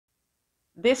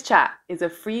This chat is a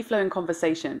free-flowing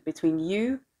conversation between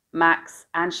you, Max,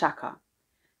 and Shaka,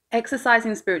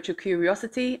 exercising spiritual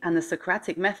curiosity and the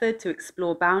Socratic method to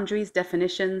explore boundaries,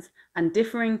 definitions, and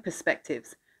differing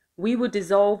perspectives. We will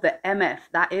dissolve the MF,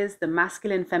 that is the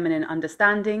masculine feminine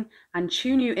understanding, and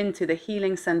tune you into the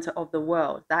healing center of the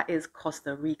world, that is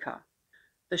Costa Rica.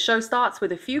 The show starts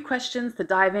with a few questions to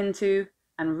dive into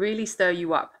and really stir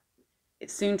you up. It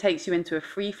soon takes you into a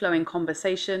free-flowing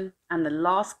conversation, and the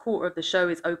last quarter of the show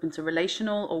is open to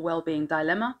relational or well-being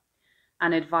dilemma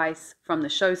and advice from the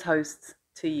show's hosts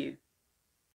to you.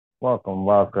 Welcome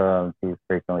to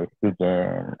Frequently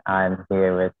Speaking. I'm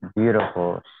here with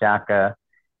beautiful Shaka,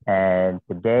 and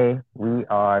today we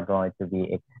are going to be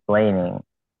explaining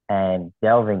and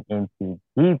delving into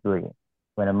deeply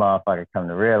when a motherfucker come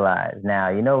to realize.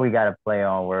 Now, we got to play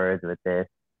on words with this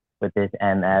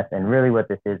MF, and really what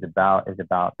this is about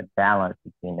the balance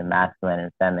between the masculine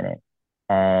and feminine.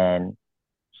 And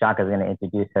Shaka's going to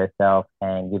introduce herself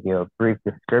and give you a brief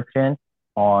description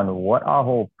on what our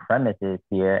whole premise is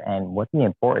here and what the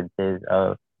importance is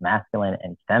of masculine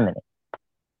and feminine.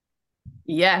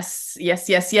 Yes.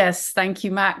 Thank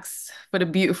you, Max, for the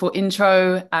beautiful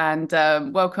intro, and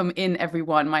welcome in,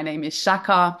 everyone. My name is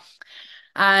Shaka.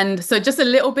 And so just a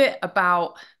little bit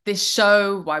about this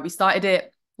show, why we started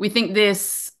it. We think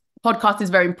this podcast is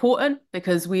very important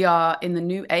because we are in the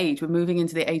new age. We're moving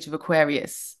into the age of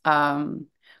Aquarius.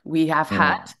 We have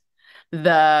had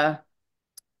the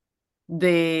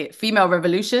female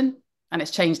revolution, and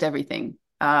it's changed everything.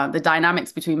 The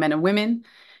dynamics between men and women,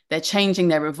 they're changing,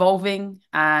 they're evolving,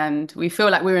 and we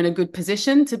feel like we're in a good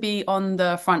position to be on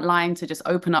the front line to just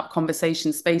open up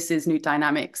conversation spaces, new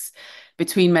dynamics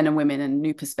between men and women, and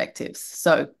new perspectives.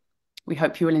 So we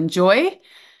hope you will enjoy.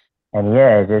 And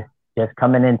yeah, just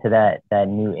coming into that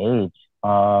new age.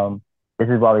 This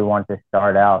is why we want to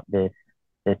start out this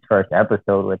first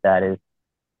episode with that, is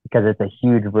because it's a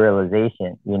huge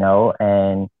realization,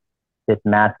 and this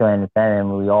masculine and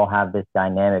feminine, we all have this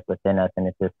dynamic within us, and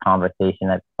it's this conversation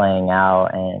that's playing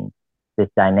out, and this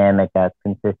dynamic that's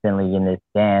consistently in this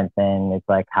dance. And it's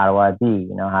like, how do I be?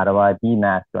 How do I be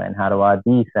masculine? How do I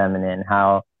be feminine?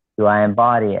 How do I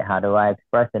embody it? How do I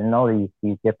express it? And all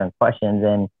these different questions.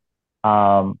 And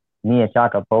me and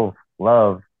Shaka both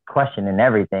love questioning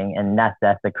everything, and that's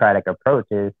that Socratic approach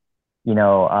is,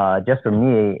 just for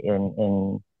me,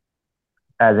 in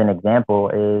as an example,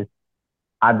 is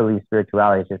I believe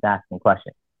spirituality is just asking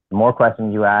questions. The more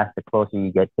questions you ask, the closer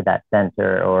you get to that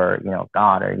center, or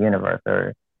God or universe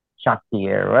or Shakti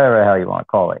or whatever the hell you want to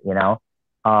call it,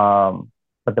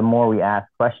 But the more we ask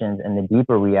questions and the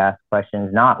deeper we ask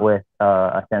questions, not with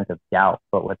a sense of doubt,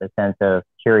 but with a sense of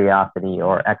curiosity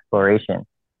or exploration,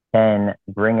 can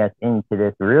bring us into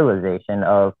this realization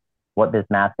of what this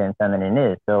masculine and feminine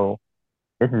is. So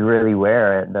this is really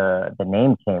where the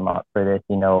name came up for this.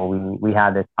 We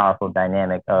have this powerful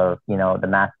dynamic of, the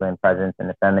masculine presence and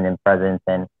the feminine presence,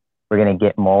 and we're going to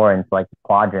get more into like the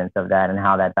quadrants of that and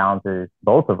how that balances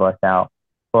both of us out.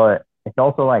 But it's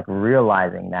also like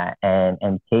realizing that and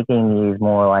taking these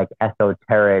more like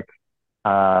esoteric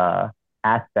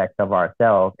aspects of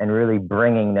ourselves and really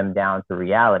bringing them down to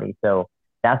reality. So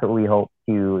that's what we hope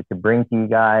to bring to you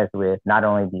guys with not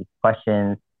only these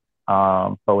questions,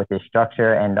 but with this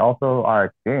structure and also our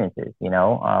experiences.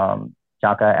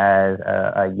 Shaka as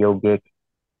a yogic,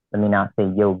 let me not say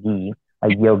yogi, a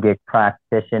yogic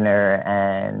practitioner,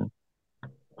 and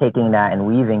taking that and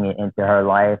weaving it into her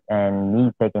life, and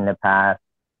me taking the path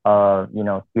of,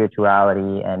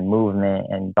 spirituality and movement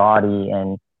and body,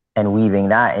 and weaving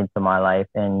that into my life,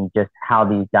 and just how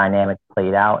these dynamics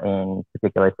played out in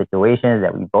particular situations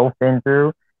that we've both been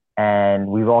through. And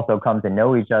we've also come to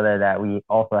know each other, that we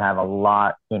also have a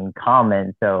lot in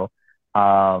common. So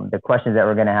the questions that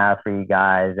we're going to have for you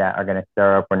guys that are going to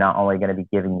stir up, we're not only going to be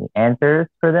giving you answers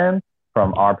for them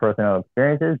from our personal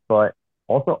experiences, but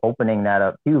also opening that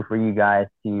up too for you guys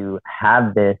to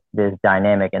have this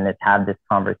dynamic and have this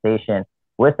conversation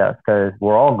with us, because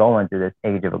we're all going through this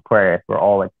age of Aquarius. We're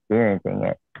all experiencing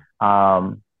it.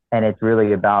 And it's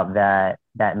really about that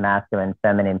masculine,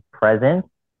 feminine presence,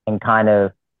 and kind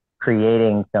of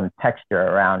creating some texture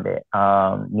around it.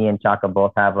 Me and Chaka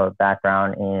both have a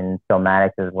background in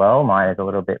somatics as well. Mine is a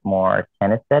little bit more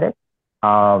kinesthetic.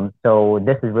 So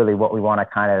this is really what we want to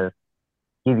kind of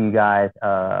give you guys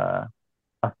a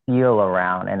feel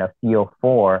around and a feel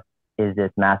for, is this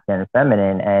masculine and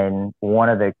feminine. And one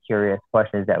of the curious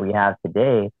questions that we have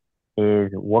today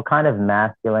is, what kind of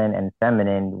masculine and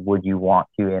feminine would you want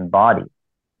to embody?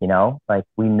 Like,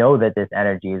 we know that this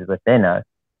energy is within us,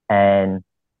 and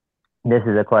this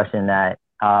is a question that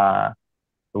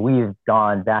we've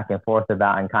gone back and forth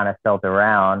about and kind of felt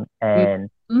around. And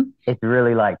Mhm. it's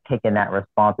really like taking that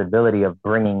responsibility of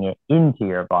bringing it into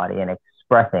your body and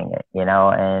expressing it, you know.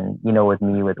 And, you know, with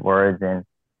me, with words and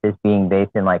this being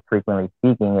based in like frequently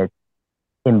speaking, it's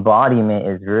embodiment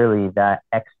is really that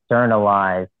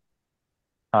externalized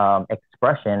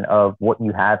expression of what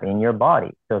you have in your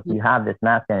body. So if you have this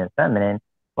masculine and feminine,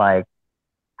 like,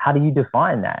 how do you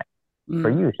define that for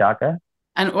Mm. you, Shaka?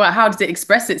 And well, how does it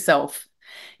express itself?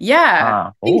 Yeah,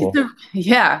 I think Oh,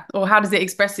 yeah. Or how does it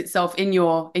express itself in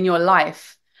your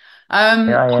life?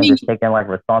 here I I am mean, just taking like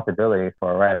responsibility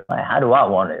for it, right? Like, how do I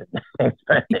want to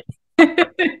express it?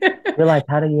 You're like,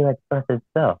 how do you express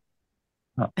itself?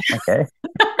 Oh, okay.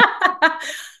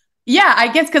 yeah, I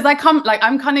guess because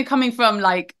I'm kind of coming from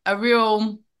like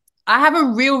I have a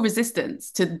real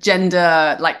resistance to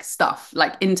gender like stuff,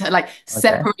 like into like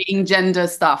Okay. separating gender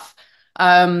stuff.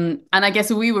 And I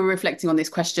guess we were reflecting on this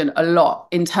question a lot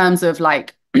in terms of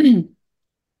like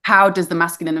how does the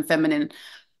masculine and feminine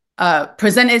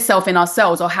present itself in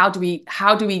ourselves, or how do we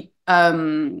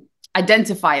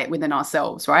identify it within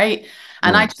ourselves, right?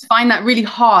 And I Mm, just find that really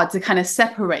hard to kind of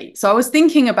separate. So I was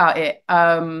thinking about it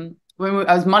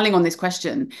I was mulling on this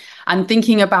question and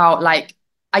thinking about like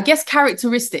I guess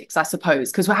characteristics, I suppose,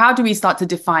 because how do we start to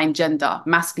define gender,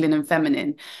 masculine and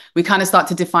feminine? We kind of start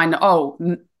to define,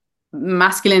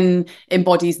 masculine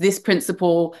embodies this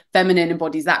principle, feminine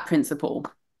embodies that principle.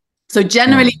 So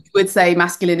generally, mm, we would say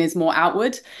masculine is more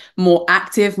outward, more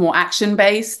active, more action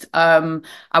based. I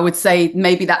would say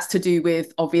maybe that's to do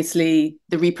with obviously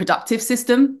the reproductive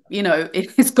system. You know,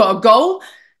 it's got a goal,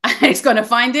 and it's going to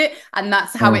find it, and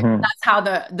mm-hmm, that's how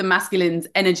the masculine's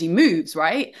energy moves,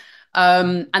 right?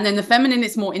 And then the feminine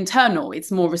is more internal, it's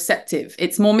more receptive,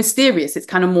 it's more mysterious, it's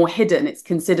kind of more hidden. It's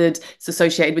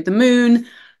associated with the moon,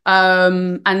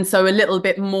 and so a little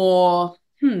bit more.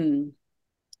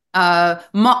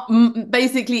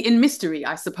 Basically in mystery,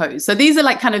 I suppose. So these are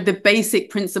like kind of the basic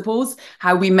principles,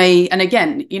 how we may, and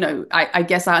again, you know, I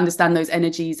guess I understand those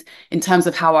energies in terms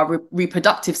of how our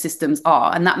reproductive systems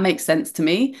are. And that makes sense to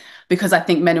me because I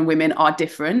think men and women are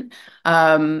different,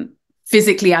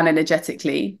 physically and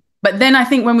energetically. But then I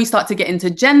think when we start to get into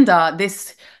gender,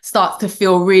 this starts to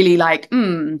feel really like,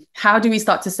 how do we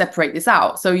start to separate this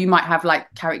out? So you might have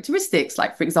like characteristics,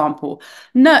 like, for example,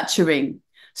 nurturing,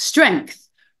 strength,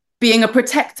 being a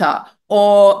protector,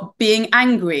 or being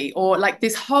angry, or like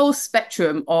this whole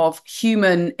spectrum of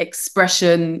human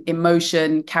expression,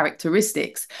 emotion,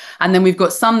 characteristics. And then we've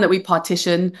got some that we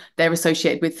partition, they're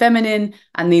associated with feminine,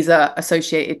 and these are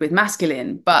associated with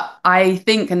masculine. But I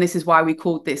think, and this is why we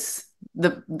called this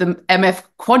the MF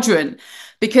Quadrant,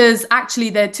 because actually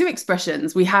they're two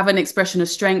expressions. We have an expression of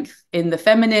strength in the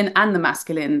feminine and the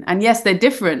masculine. And yes, they're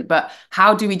different, but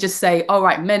how do we just say, all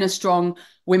right, men are strong,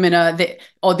 women are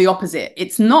or the opposite?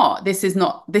 It's not. This is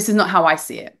not how I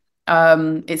see it.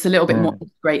 It's a little bit more mm,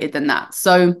 integrated than that.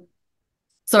 So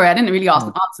sorry, I didn't really mm.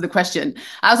 answer the question.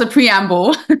 That was a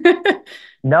preamble.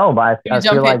 No, but You I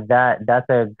feel jump in. like that's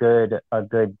a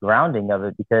good grounding of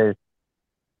it because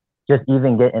just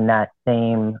even getting that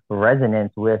same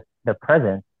resonance with the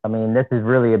presence. I mean, this is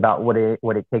really about what it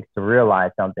takes to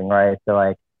realize something, right? So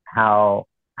like how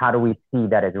do we see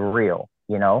that it's real,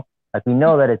 you know? Like we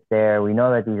know that it's there, we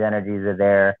know that these energies are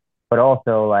there, but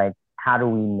also like how do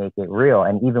we make it real?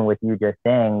 And even with you just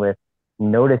saying with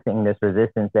noticing this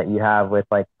resistance that you have with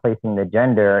like placing the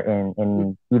gender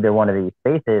in either one of these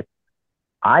spaces,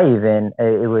 I even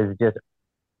it was just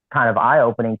kind of eye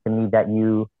opening to me that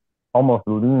you almost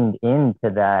leaned into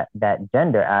that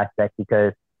gender aspect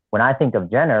because when I think of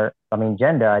gender,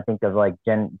 I think of like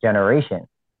generation.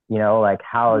 You know, like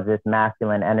how is this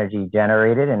masculine energy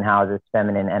generated and how is this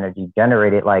feminine energy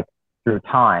generated like through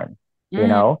time, you Mm,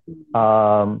 know?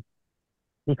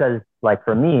 Because like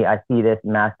for me, I see this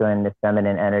masculine, this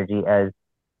feminine energy as,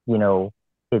 you know,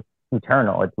 it's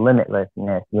eternal, it's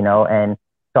limitlessness, you know, and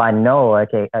so I know,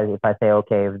 okay, if I say,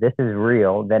 okay, if this is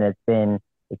real, then it's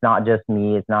not just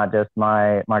me, it's not just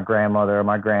my grandmother or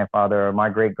my grandfather or my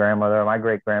great grandmother or my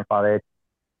great grandfather. It's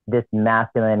this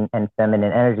masculine and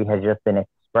feminine energy has just been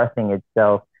expressing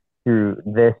itself through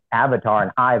this avatar,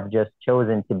 and I've just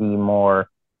chosen to be more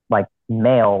like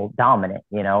male dominant,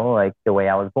 you know, like the way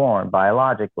I was born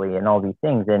biologically and all these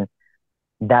things. And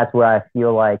that's where I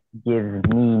feel like gives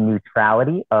me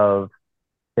neutrality of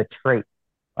the trait.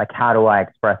 Like, how do I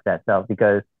express that self?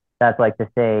 Because that's like to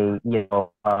say, you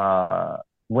know,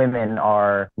 women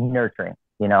are nurturing,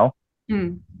 you know?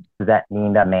 mm. Does that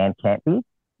mean that man can't be?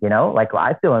 You know, like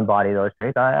I still embody those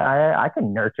traits. I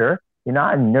can nurture, you know,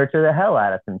 I nurture the hell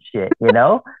out of some shit, you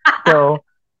know? So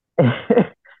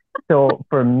So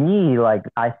for me, like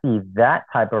I see that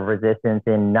type of resistance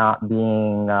in not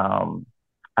being,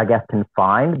 I guess,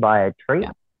 confined by a trait.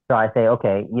 Yeah. So I say,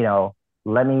 okay,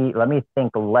 let me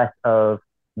think less of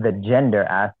the gender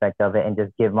aspect of it and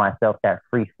just give myself that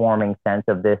free forming sense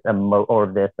of this or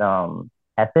this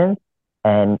essence,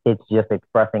 and it's just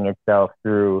expressing itself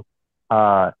through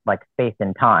like space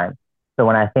and time. So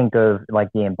when I think of like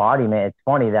the embodiment, it's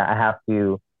funny that I have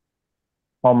to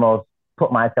almost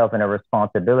put myself in a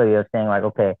responsibility of saying like,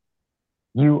 okay,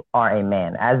 you are a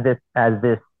man. As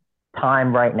this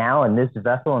time right now in this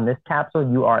vessel in this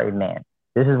capsule, you are a man.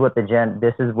 This is what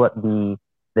the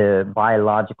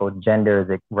biological gender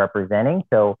is representing.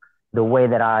 So the way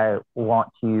that I want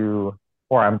to,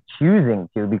 or I'm choosing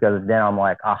to, because then I'm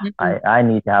like, Mhm. I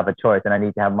need to have a choice and I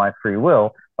need to have my free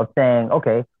will of saying,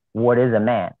 okay, what is a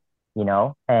man?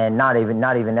 And not even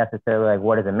necessarily like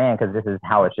what is a man, because this is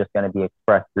how it's just going to be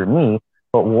expressed through me,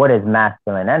 but what is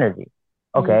masculine energy?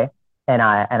 Mm. Okay, and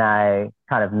I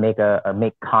kind of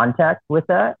make contact with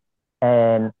that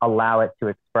and allow it to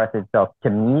express itself to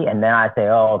me, and then I say,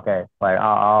 oh, okay, like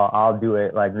I'll do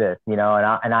it like this, and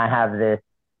I have this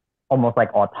almost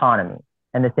like autonomy.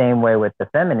 And the same way with the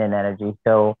feminine energy.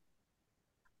 So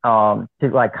to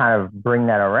like kind of bring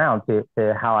that around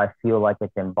to how I feel like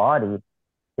it's embodied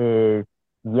is,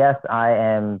 yes, I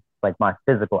am like my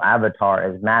physical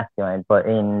avatar is masculine, but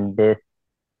in this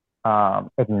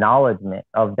acknowledgement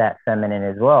of that feminine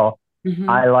as well, Mhm.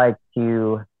 I like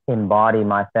to embody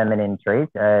my feminine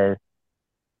traits as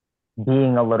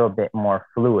being a little bit more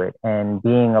fluid and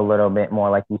being a little bit more,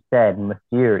 like you said,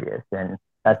 mysterious. And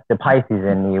that's the Pisces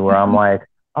in me, where I'm like,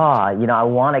 I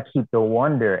want to keep the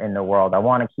wonder in the world. I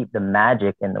want to keep the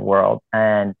magic in the world.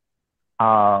 And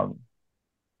um,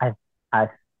 I, I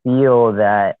feel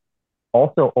that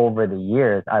also over the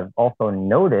years, I've also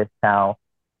noticed how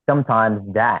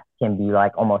sometimes that can be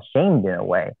like almost shamed in a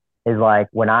way. Is like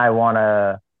when I want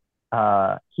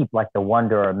to keep like the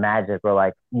wonder or magic, or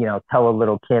like, tell a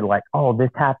little kid like, oh, this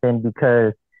happened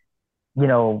because, you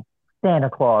know,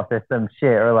 Santa Claus or some shit,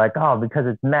 or like, oh, because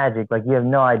it's magic, like you have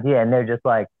no idea. And they're just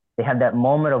like, they have that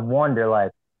moment of wonder,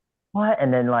 like, what?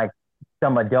 And then like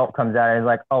some adult comes out and is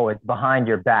like, oh, it's behind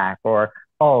your back, or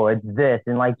oh, it's this,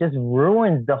 and like just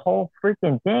ruins the whole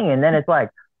freaking thing. And then it's like,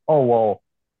 oh, well,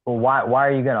 why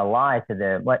are you gonna lie to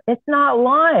them? Like, it's not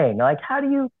lying. Like, how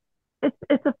do you?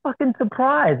 It's a fucking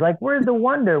surprise. Like, where's the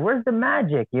wonder? Where's the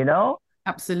magic?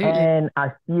 Absolutely. And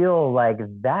I feel like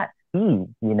that feeds,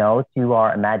 to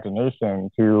our imagination,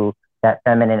 to that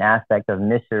feminine aspect of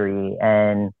mystery,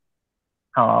 and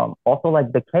also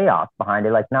like the chaos behind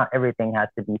it. Like, not everything has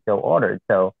to be so ordered.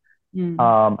 So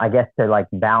Mm. I guess to like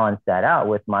balance that out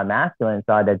with my masculine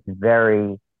side, that's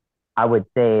very, I would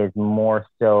say, is more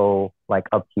so like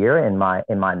up here in my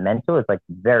mental. It's like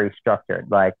very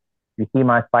structured. Like, you see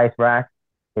my spice rack,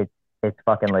 it's it's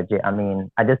fucking legit. I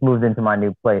mean, I just moved into my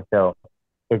new place, so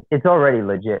it's already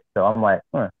legit. So I'm like,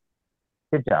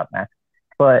 good job, Max.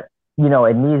 But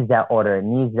it needs that order, it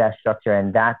needs that structure,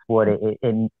 and that's what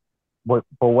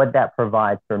what that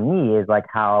provides for me is like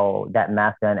how that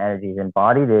masculine energy is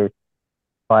embodied is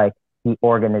like the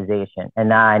organization. And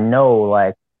now I know,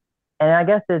 like, and I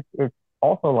guess it's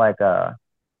also like a,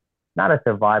 not a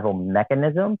survival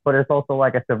mechanism, but it's also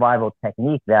like a survival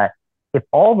technique, that if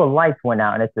all the lights went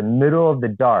out and it's the middle of the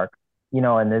dark,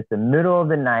 and it's the middle of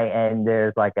the night and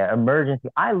there's like an emergency,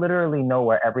 I literally know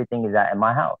where everything is at in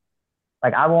my house.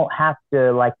 Like, I won't have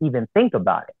to like even think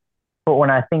about it. But when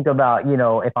I think about,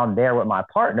 if I'm there with my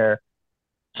partner,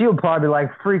 she'll probably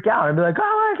like freak out and be like, "Oh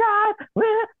my god!"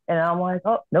 And I'm like,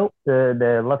 "Oh nope,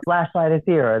 the flashlight is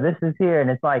here, or this is here," and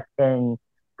it's like, and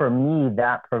for me,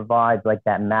 that provides like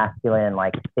that masculine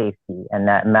like safety and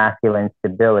that masculine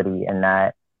stability, and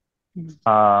that Mm.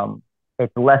 um,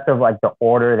 it's less of like the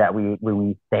order that we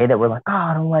say that we're like, "Oh,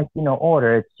 I don't like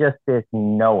order." It's just this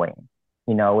knowing,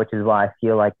 which is why I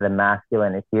feel like the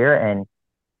masculine is here, and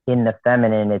in the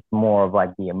feminine, it's more of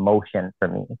like the emotion for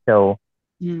me. So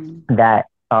Mm. that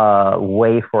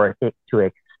way for it to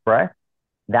express,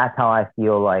 that's how I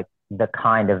feel like the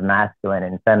kind of masculine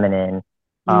and feminine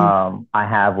Mm. I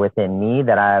have within me,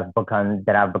 that I've become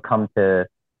to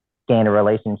gain a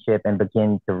relationship and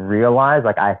begin to realize,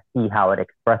 like, I see how it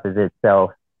expresses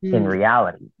itself in Mm.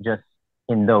 reality, just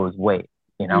in those ways,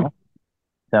 you Mm. know?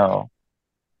 So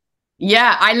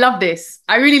Yeah, I love this.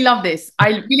 I really love this. I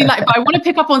really like, but I want to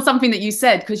pick up on something that you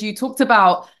said, because you talked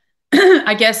about,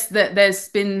 I guess that there's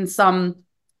been some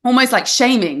almost like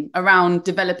shaming around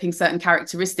developing certain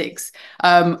characteristics,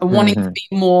 and wanting to mhm, be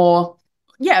more,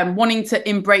 yeah, wanting to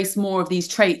embrace more of these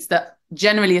traits that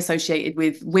generally associated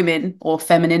with women or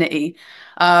femininity,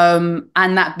 and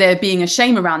that there being a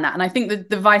shame around that. And I think that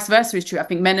the vice versa is true. I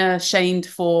think men are shamed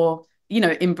for,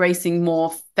 embracing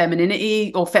more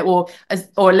femininity or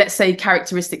let's say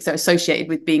characteristics that are associated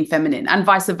with being feminine, and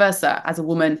vice versa. As a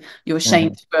woman, you're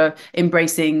shamed for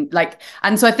embracing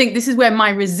and so I think this is where my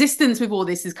resistance with all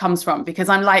this comes from, because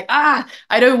I'm like, I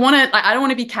don't want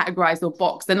to be categorized or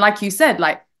boxed. And like you said,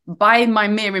 by my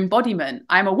mere embodiment,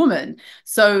 I'm a woman.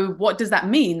 So what does that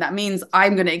mean? That means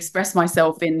I'm going to express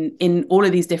myself in all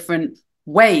of these different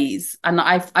ways, and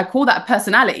I call that a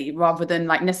personality rather than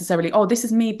necessarily, oh, this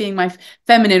is me being my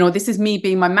feminine or this is me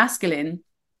being my masculine.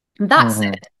 That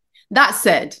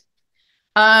said,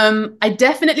 I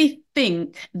definitely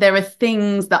think there are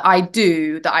things that I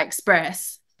do, that I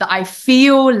express, that I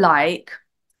feel like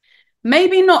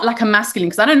maybe not like a masculine,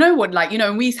 because I don't know what,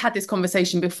 and we had this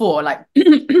conversation before,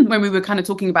 when we were kind of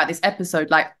talking about this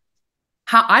episode,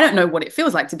 how I don't know what it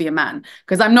feels like to be a man,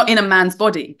 because I'm not in a man's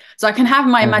body. So I can have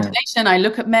my imagination. I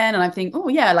look at men and I think, oh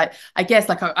yeah, I guess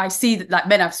I see that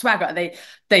men have swagger.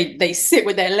 They sit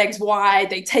with their legs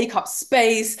wide. They take up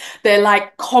space.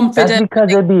 They're confident. That's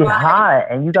because it be hot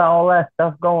and you got all that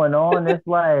stuff going on. It's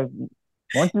like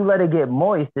once you let it get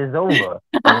moist, it's over.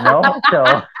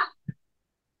 So.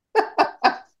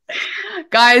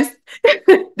 Guys,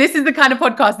 this is the kind of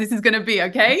podcast this is going to be,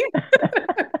 okay?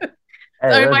 Hey,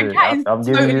 so listen, my cat is I'm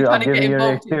giving you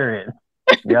the experience.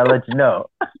 Yeah, I'll let you know.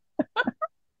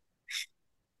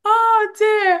 Oh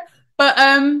dear. But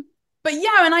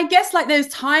yeah, and I guess there's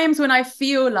times when I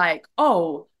feel like,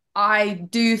 oh, I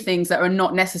do things that are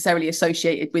not necessarily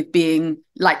associated with being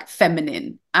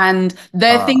feminine, and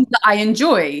they're things that I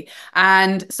enjoy.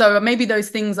 And so maybe those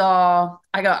things are,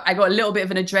 I got a little bit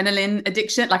of an adrenaline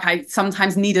addiction. I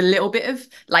sometimes need a little bit of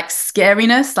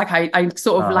scariness. I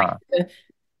sort of like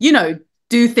to,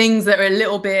 do things that are a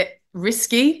little bit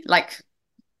risky, a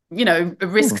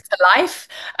risk to life,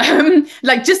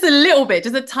 just a little bit,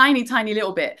 just a tiny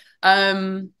little bit.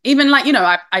 Even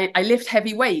I lift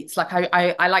heavy weights.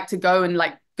 I like to go and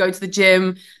go to the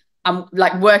gym. I'm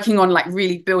working on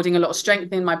really building a lot of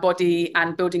strength in my body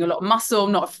and building a lot of muscle.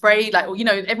 I'm not afraid.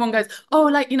 Everyone goes, oh,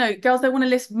 girls don't want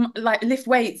to lift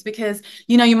weights because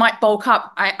you might bulk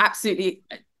up. I absolutely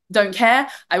don't care.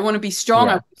 I want to be strong.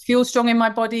 I feel strong in my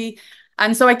body.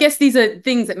 And so I guess these are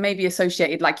things that may be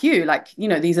associated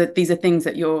these are things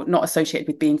that you're not associated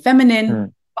with being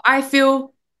feminine. But I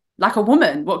feel like a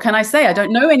woman. What can I say? I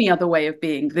don't know any other way of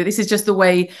being. This is just the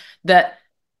way that,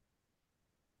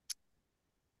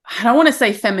 I don't want to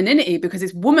say femininity because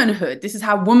it's womanhood. This is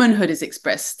how womanhood is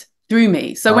expressed through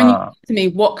me. So when you ask me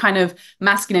what kind of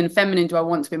masculine and feminine do I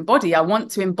want to embody? I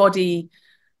want to embody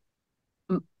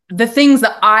the things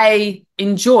that I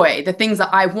enjoy, the things that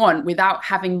I want, without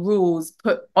having rules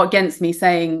put against me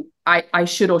saying I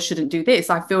should or shouldn't do this.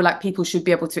 I feel like people should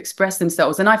be able to express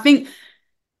themselves. And I think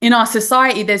in our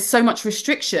society, there's so much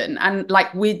restriction, and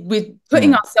we're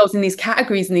putting ourselves in these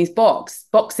categories, in these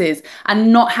boxes,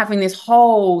 and not having this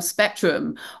whole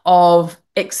spectrum of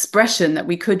expression that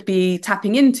we could be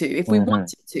tapping into if we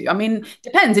wanted to. I mean,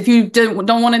 depends. If you don't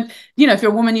want to, if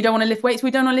you're a woman, you don't want to lift weights,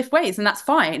 we don't want to lift weights, and that's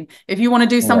fine. If you want to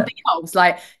do something else,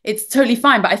 it's totally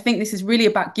fine. But I think this is really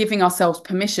about giving ourselves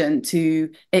permission to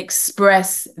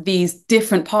express these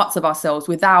different parts of ourselves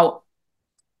without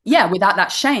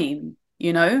that shame.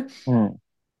 Yeah,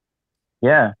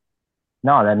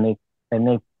 no, that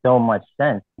makes so much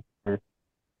sense.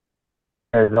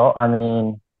 I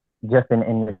mean, just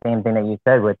in the same thing that you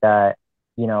said with that,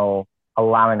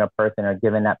 allowing a person or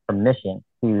giving that permission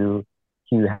to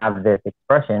have this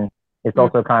expression, it's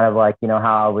also kind of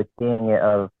how I was seeing it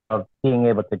of being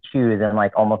able to choose, and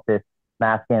almost this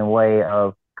masculine way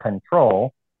of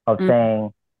control of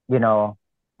saying,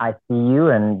 I see you,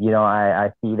 and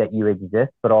I see that you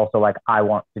exist, but also I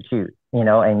want to choose,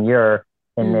 and you're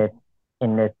in this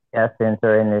essence,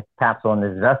 or in this capsule, in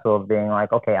this vessel of being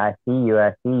okay, I see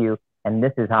you, and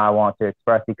this is how I want to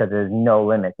express, because there's no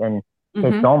limits. And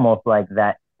it's almost like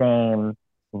that same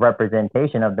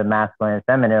representation of the masculine and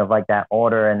feminine, of that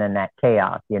order and then that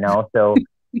chaos, so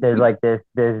there's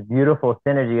this beautiful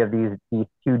synergy of these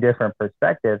two different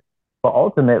perspectives, but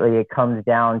ultimately it comes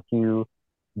down to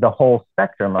the whole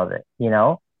spectrum of it,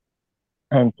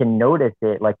 and to notice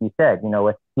it, like you said,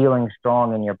 with feeling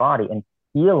strong in your body and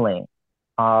feeling.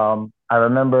 I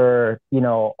remember,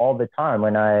 all the time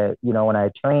when I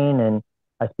train and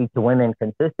I speak to women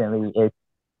consistently, it's,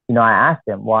 I ask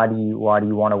them, why do you want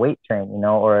to weight train,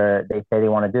 or they say they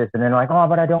want to do this, and they're like, oh,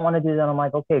 but I don't want to do that. I'm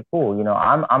like, okay, cool.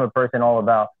 I'm a person all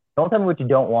about, don't tell me what you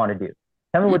don't want to do.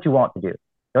 Tell me what you want to do.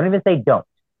 Don't even say don't.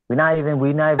 We're not even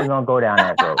gonna go down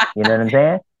that road. You know what I'm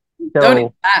saying? Don't So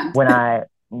expand. when I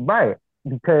right,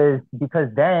 because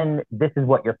then this is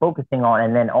what you're focusing on,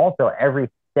 and then also every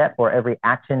step or every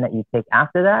action that you take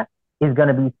after that is going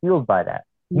to be fueled by that.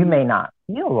 You Mm, may not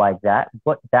feel like that,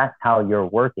 but that's how you're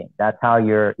working. That's how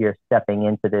you're stepping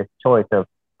into this choice of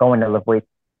going to lift weights.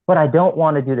 But I don't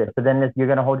want to do this. So then you're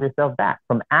going to hold yourself back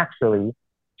from actually,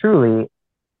 truly,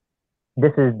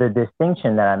 this is the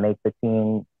distinction that I make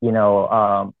between,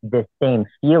 this same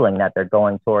feeling that they're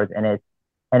going towards. And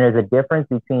there's a difference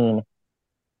between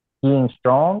being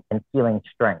strong and feeling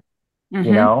strength,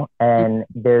 mm-hmm, and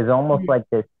there's almost mm-hmm, like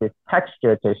this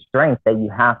texture to strength that you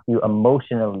have to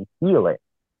emotionally feel it,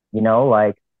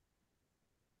 like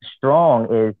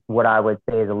strong is what I would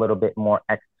say is a little bit more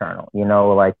external,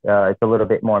 like it's a little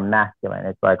bit more masculine.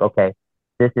 It's like, okay,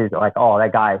 this is like, oh,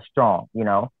 that guy is strong,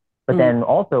 But mm, then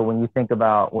also when you think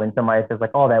about when somebody says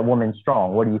like, oh, that woman's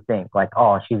strong, what do you think? Like,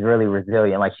 oh, she's really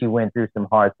resilient. Like she went through some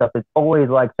hard stuff. It's always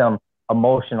like some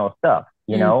emotional stuff,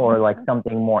 or mm. like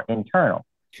something more internal.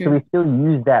 So True. we still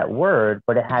use that word,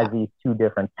 but it has Yeah. these two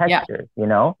different Yeah. textures.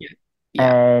 Yeah.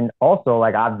 Yeah. And also,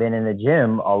 like, I've been in the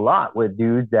gym a lot with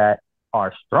dudes that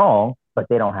are strong, but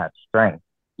they don't have strength,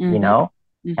 you Mm-hmm. know?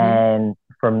 Mm-hmm. And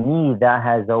for me, that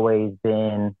has always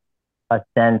been a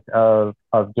sense of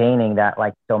gaining that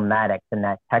like somatics and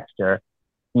that texture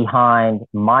behind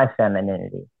my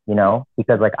femininity,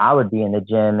 because like I would be in the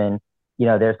gym and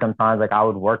there's sometimes like I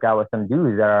would work out with some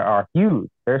dudes that are huge.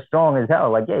 They're strong as hell.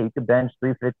 Like, yeah, you could bench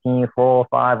 315,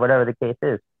 405, whatever the case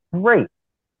is. Great.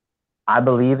 I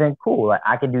believe in cool. Like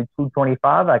I can do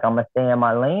 225. Like I'm gonna stay in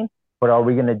my lane, but are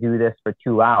we gonna do this for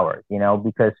 2 hours?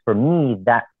 Because for me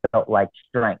that felt like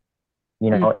strength.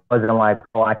 Mm. It wasn't like,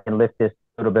 oh, I can lift this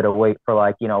little bit of weight for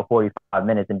like 45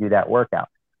 minutes and do that workout.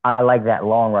 I like that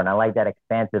long run. I like that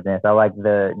expansiveness. I like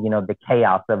the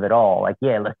chaos of it all. Like,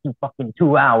 yeah, let's do fucking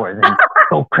 2 hours and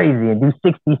go crazy and do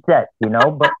 60 sets.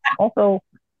 But also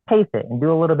pace it and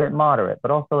do a little bit moderate.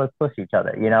 But also let's push each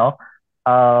other.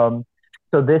 Um,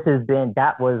 so this has been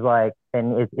that was like,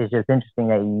 and it's just interesting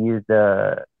that you use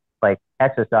the like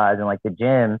exercise and like the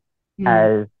gym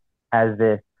Mm. as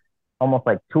this almost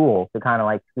like tool to kind of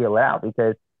like feel it out,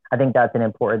 because I think that's an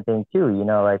important thing too.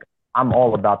 Like I'm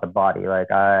all about the body.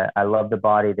 Like I love the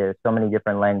body. There's so many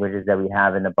different languages that we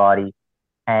have in the body,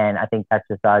 and I think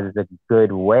exercise is a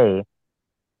good way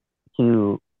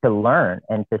to learn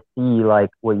and to see, like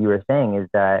what you were saying is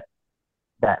that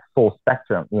full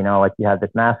spectrum. Like you have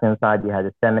this masculine side, you have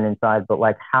this feminine side, but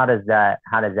like how does that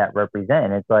represent?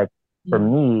 And it's like for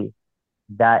Mm. me,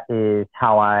 that is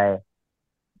how I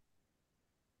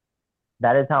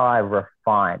that is how I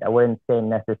refined. I wouldn't say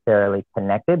necessarily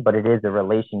connected, but it is a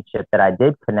relationship that I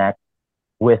did connect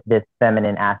with this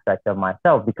feminine aspect of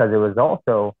myself, because it was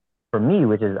also for me,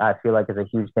 which is I feel like is a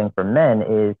huge thing for men,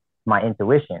 is my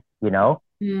intuition.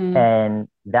 Mm. And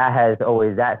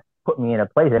that put me in a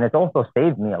place, and it's also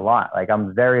saved me a lot. Like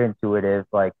I'm very intuitive,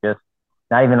 like just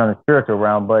not even on the spiritual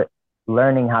realm, but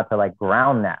learning how to like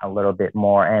ground that a little bit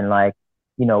more, and like,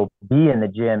 be in the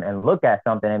gym and look at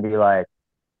something and be like,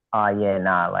 yeah,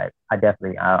 nah, like I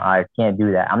can't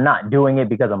do that. I'm not doing it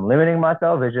because I'm limiting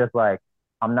myself. It's just like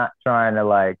I'm not trying to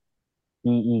like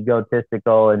be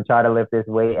egotistical and try to lift this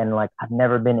weight, and like I've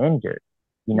never been injured.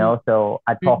 So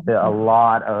I talk to a Mm.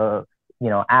 lot of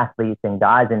athletes and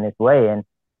guys in this way, and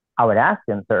I would ask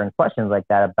them certain questions like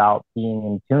that about being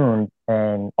in tune,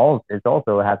 and also it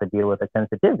also has to deal with a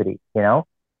sensitivity,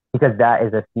 because that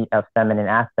is a feminine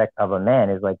aspect of a man,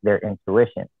 is like their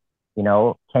intuition.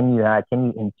 Can you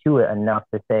intuit enough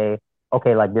to say,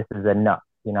 okay, like this is enough.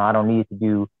 I don't need to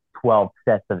do 12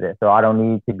 sets of this, or I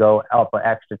don't need to go up an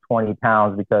extra 20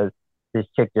 pounds because this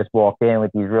chick just walked in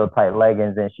with these real tight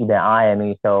leggings and she been eyeing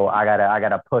me, so I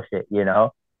gotta push it.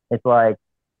 It's like,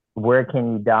 where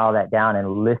can you dial that down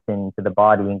and listen to the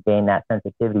body and gain that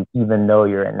sensitivity even though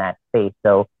you're in that space?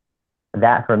 So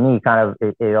that for me kind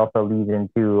of it also leads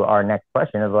into our next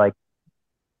question of like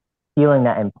feeling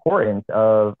that importance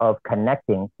of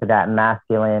connecting to that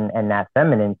masculine and that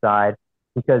feminine side,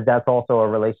 because that's also a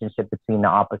relationship between the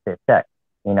opposite sex.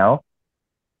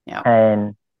 Yeah.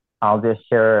 And I'll just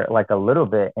share like a little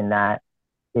bit in that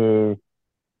is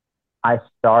I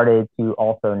started to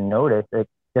also notice it,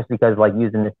 just because like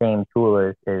using the same tool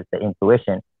is the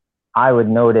intuition. I would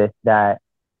notice that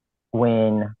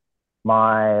when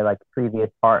my like previous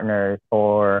partners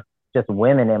or just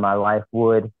women in my life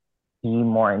would be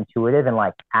more intuitive and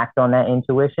like act on that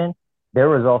intuition, there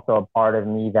was also a part of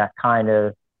me that kind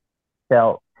of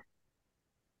felt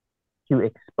too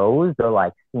exposed or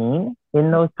like seen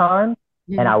in those times.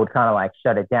 And Mm. I would kind of like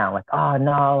shut it down, like, oh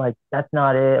no, like that's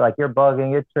not it. Like you're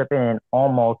bugging, you're tripping, and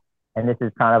almost And this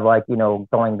is kind of like,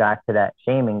 going back to that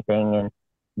shaming thing. And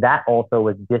that also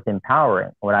was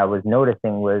disempowering. What I was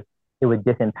noticing was it would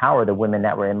disempower the women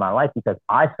that were in my life because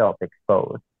I felt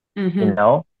exposed, you Mm-hmm.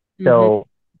 know? Mm-hmm. So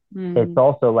it's Mm.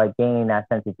 also like gaining that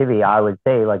sensitivity. I would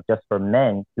say, like, just for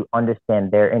men to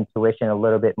understand their intuition a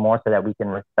little bit more so that we can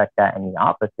respect that in the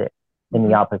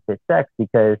Mm-hmm. opposite sex,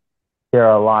 because there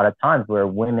are a lot of times where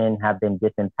women have been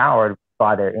disempowered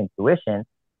by their intuition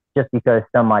just because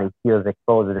somebody feels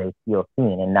exposed or they feel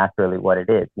seen. And that's really what it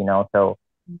is. So,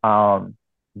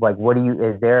 like,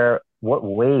 what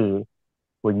ways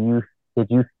were you, did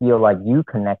you feel like you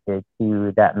connected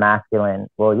to that masculine?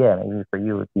 Well, yeah, maybe for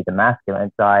you it would be the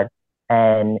masculine side,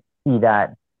 and see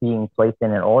that being placed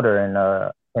in an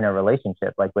order in a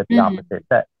relationship, like with the Mm. opposite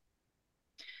sex.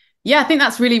 Yeah, I think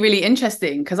that's really, really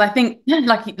interesting because I think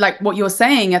like what you're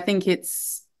saying, I think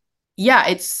it's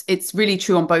really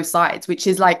true on both sides, which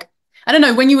is like, I don't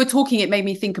know, when you were talking, it made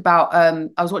me think about I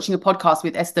was watching a podcast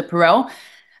with Esther Perel,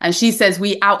 and she says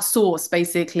we outsource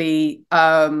basically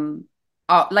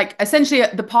like essentially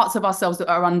the parts of ourselves that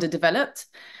are underdeveloped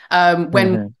when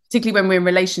Mm-hmm. particularly when we're in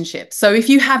relationships. So if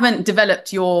you haven't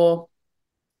developed your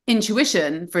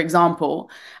intuition, for example,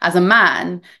 as a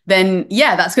man, then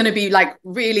yeah, that's going to be like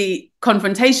really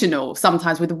confrontational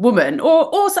sometimes with a woman,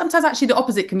 or sometimes actually the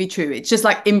opposite can be true. It's just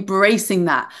like embracing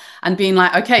that and being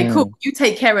like, okay, cool, Mm. you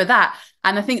take care of that.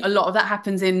 And I think a lot of that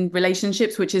happens in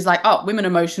relationships, which is like, oh, women are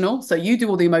emotional, so you do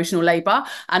all the emotional labor,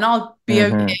 and I'll be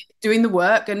okay Mm-hmm. doing the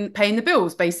work and paying the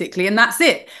bills, basically, and that's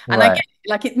it. And I Right. get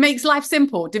like it makes life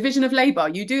simple. Division of labor.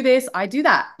 You do this, I do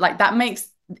that. Like that makes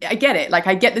I get it. Like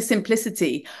I get the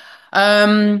simplicity.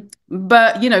 But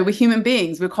we're human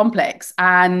beings, we're complex.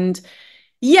 And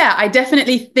yeah, I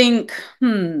definitely think,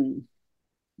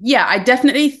 yeah, I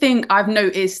definitely think I've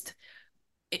noticed,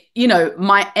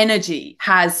 my energy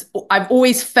I've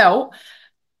always felt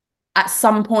at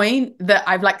some point that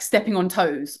I've like stepping on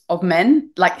toes of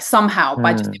men, like somehow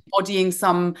by just Mm. embodying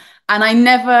some, and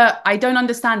I don't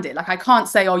understand it. Like I can't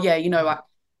say, oh yeah,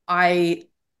 I,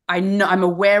 I know I'm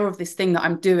aware of this thing that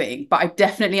I'm doing, but I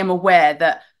definitely am aware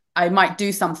that I might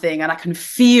do something and I can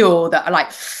feel that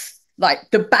like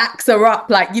the backs are up,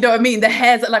 like, you know what I mean? The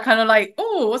hairs are like kind of like,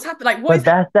 oh, what's happening? Like, what is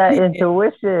But that's that happening here?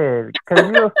 intuition,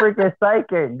 because you're a freaking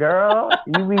psychic, girl.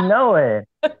 You be knowing.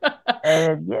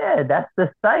 And yeah, that's the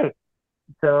sight.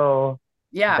 So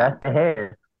Yeah. that's the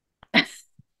hair.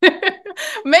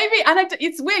 Maybe, and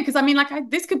it's weird because I mean,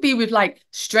 like, this could be with like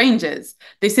strangers.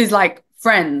 This is like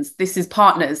friends. This is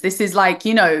partners. This is like,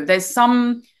 there's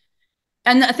some,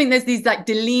 and I think there's these like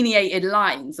delineated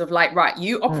lines of like, right,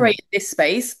 you Mm. operate in this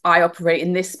space, I operate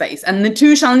in this space, and the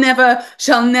two shall never,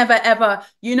 ever,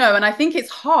 and I think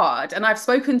it's hard. And I've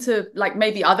spoken to like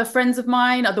maybe other friends of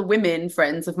mine, other women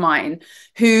friends of mine,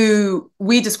 who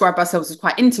we describe ourselves as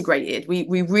quite integrated.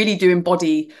 We really do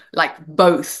embody like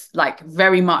both, like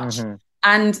very much. Mm-hmm.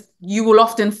 And you will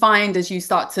often find as you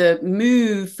start to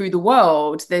move through the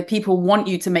world that people want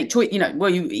you to make choice, well,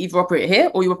 you either operate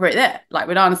here or you operate there. Like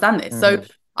we don't understand this. So Mm-hmm.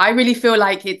 I really feel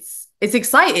like it's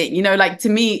exciting, like to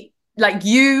me, like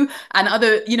you and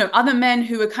other men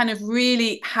who are kind of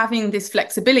really having this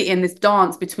flexibility and this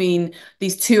dance between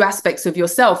these two aspects of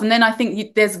yourself. And then I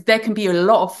think there can be a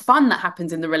lot of fun that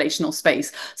happens in the relational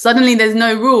space. Suddenly there's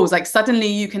no rules. Like suddenly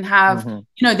you can have,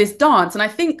 Mm-hmm. this dance. And I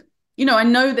think I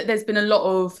know that there's been a lot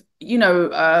of,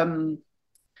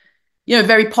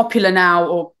 very popular now,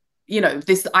 or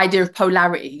this idea of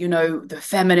polarity. The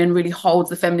feminine really holds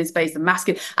the feminine space, the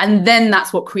masculine, and then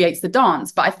that's what creates the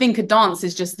dance. But I think a dance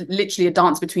is just literally a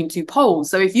dance between two poles.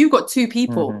 So if you've got two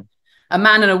people, Mm-hmm. a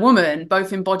man and a woman,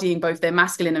 both embodying both their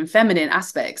masculine and feminine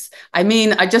aspects, I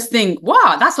mean, I just think,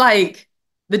 wow, that's like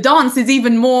the dance is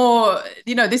even more,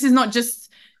 this is not just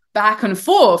back and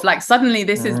forth. Like suddenly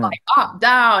this is Mm-hmm. like up,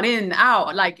 down, in,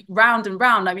 out, like round and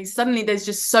round. I mean, suddenly there's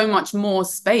just so much more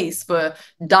space for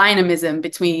dynamism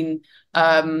between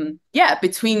the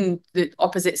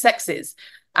opposite sexes.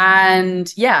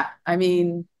 And yeah, I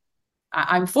mean,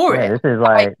 I'm for Yeah, it. this is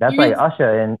Have I like, that's like experienced?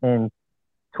 Usher in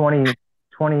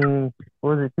 2020,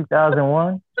 what was it,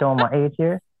 2001? Showing my age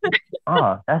here.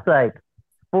 Oh, that's like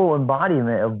full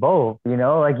embodiment of both,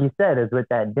 like you said, is with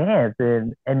that dance,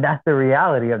 and that's the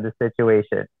reality of the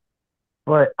situation.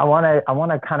 But I wanna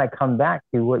kind of come back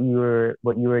to what you were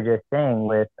just saying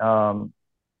with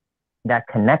that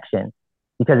connection,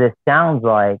 because it sounds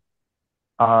like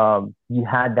you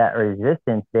had that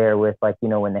resistance there with, like,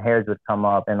 when the hairs would come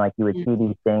up and like you would see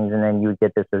these things, and then you would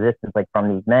get this resistance like from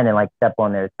these men and like step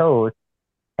on their toes.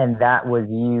 And that was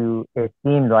you, it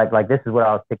seemed like this is what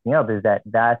I was picking up, is that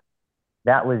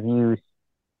was you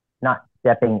not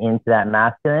stepping into that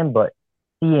masculine, but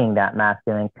seeing that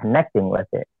masculine, connecting with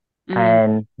it. Mm.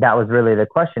 And that was really the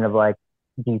question of like,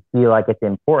 do you feel like it's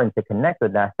important to connect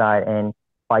with that side? And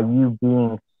by you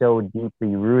being so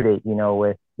deeply rooted, you know,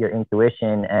 with your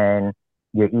intuition and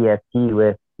your EFT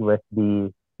with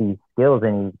these skills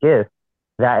and these gifts,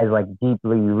 that is like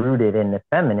deeply rooted in the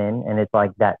feminine, and it's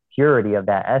like that purity of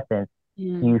that essence.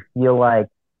 Do Mm. you feel like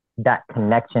that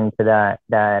connection to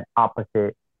that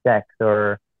opposite sex,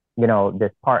 or you know,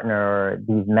 this partner or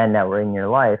these men that were in your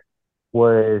life,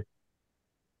 was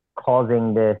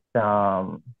causing this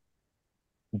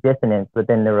dissonance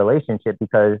within the relationship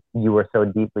because you were so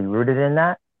deeply rooted in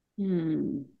that?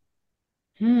 Hmm.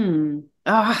 Hmm.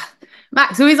 Ah,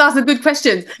 Max always asks a good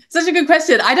question. Such a good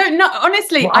question. I don't know.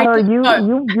 Honestly, Well, I I know don't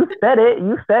know. you said it.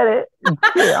 You said it.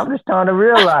 Shit, I'm just trying to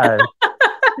realize.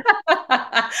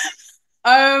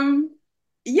 Um,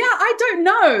 yeah, I don't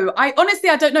know. I honestly,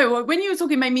 I don't know. When you were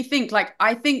talking, it made me think. Like,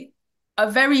 I think a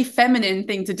very feminine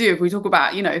thing to do, if we talk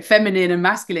about, feminine and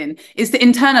masculine, is to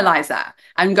internalize that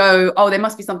and go, oh, there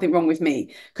must be something wrong with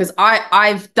me because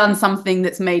I've done something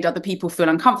that's made other people feel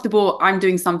uncomfortable. I'm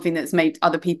doing something that's made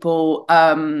other people,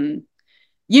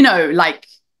 like,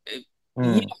 you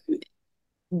Mm,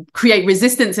 create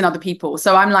resistance in other people.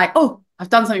 So I'm like, oh, I've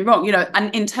done something wrong,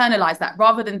 and internalize that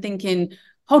rather than thinking,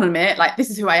 hold on a minute, like this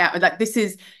is who I am, like this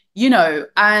is,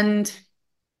 and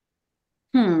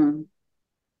hmm,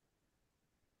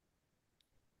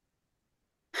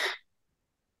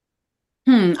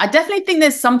 I definitely think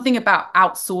there's something about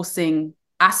outsourcing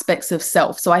aspects of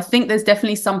self. So I think there's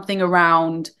definitely something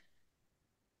around.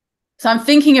 So I'm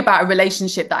thinking about a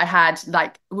relationship that I had,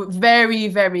 like very,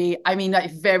 very, I mean,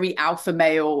 like very alpha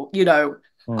male, I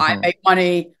mm-hmm, make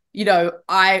money,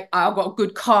 I got a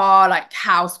good car, like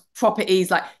house, properties,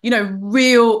 like,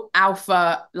 real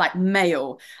alpha, like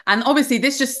male. And obviously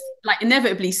this just like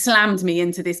inevitably slammed me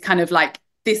into this kind of like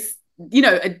this,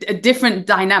 a different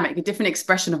dynamic, a different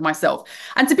expression of myself.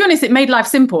 And to be honest, it made life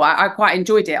simple. I quite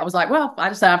enjoyed it. I was like, well, I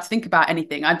just don't have to think about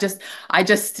anything. I just,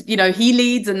 he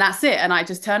leads and that's it. And I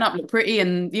just turn up, look pretty,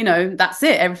 and that's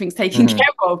it. Everything's taken mm-hmm, care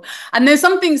of. And there's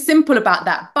something simple about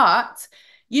that. But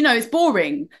it's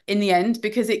boring in the end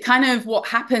because it kind of what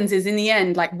happens is in the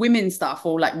end, like women stuff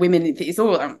or like women, it's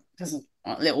all just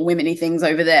little women-y things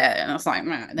over there. And I was like,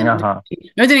 man, they're uh-huh,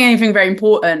 not doing anything very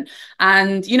important.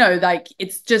 And, like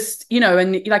it's just,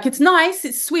 and like it's nice,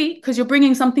 it's sweet because you're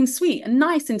bringing something sweet and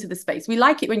nice into the space. We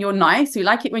like it when you're nice. We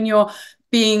like it when you're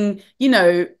being,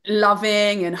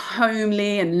 loving and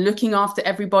homely and looking after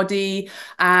everybody.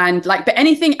 And like, but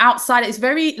anything outside it's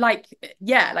very like,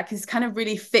 yeah, like it's kind of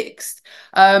really fixed,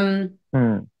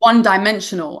 mm, one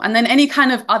dimensional. And then any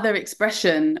kind of other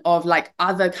expression of like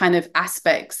other kind of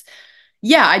aspects,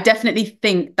 yeah, I definitely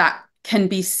think that can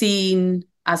be seen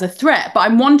as a threat. But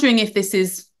I'm wondering if this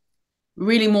is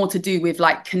really more to do with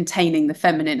like containing the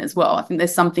feminine as well. I think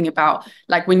there's something about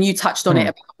like when you touched on it mm,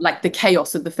 about like the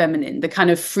chaos of the feminine, the kind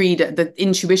of freedom, the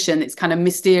intuition, it's kind of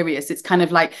mysterious. It's kind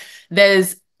of like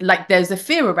there's a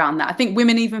fear around that. I think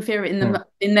women even fear it in them mm,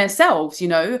 in themselves,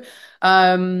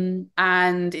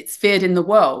 and it's feared in the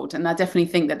world. And I definitely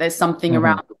think that there's something mm-hmm,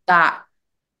 around that.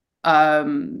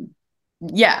 Um,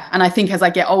 yeah, and I think as I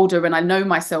get older and I know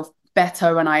myself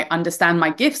better and I understand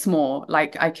my gifts more,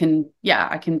 like I can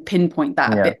pinpoint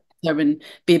that a yeah, bit better and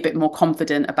be a bit more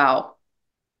confident about,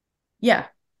 yeah,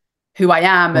 who I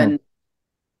am. mm. And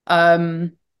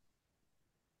um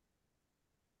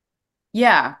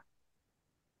yeah,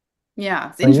 yeah,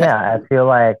 it's So yeah, interesting.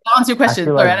 I'll answer your I question.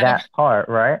 feel Sorry, I like don't know. that part,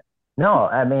 right? No,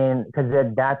 I mean, because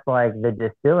that's like the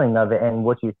distilling of it, and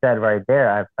what you said right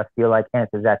there, I feel like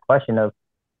answers that question of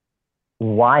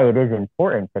why it is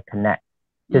important to connect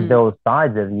to Mm, those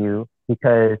sides of you,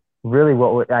 because really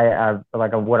I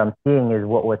like what I'm seeing is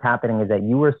what was happening is that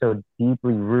you were so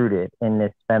deeply rooted in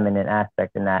this feminine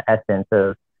aspect and that essence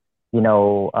of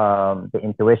the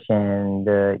intuition,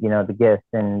 the gifts,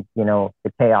 and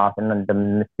the chaos and the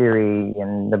mystery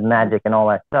and the magic and all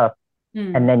that stuff.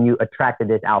 And mm, then you attracted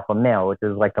this alpha male, which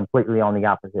is like completely on the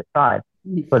opposite side.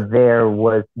 mm, But there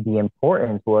was the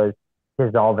importance was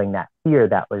dissolving that fear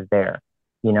that was there,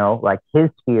 like his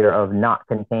fear of not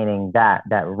containing that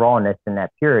rawness and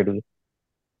that purity,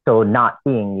 so not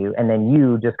seeing you, and then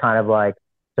you just kind of like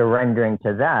surrendering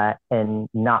to that and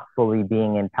not fully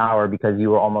being in power because you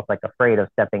were almost like afraid of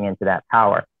stepping into that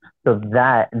power. So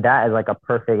that is like a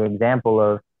perfect example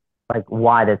of like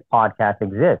why this podcast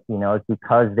exists. It's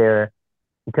because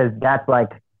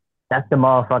that's the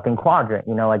motherfucking quadrant,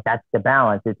 like that's the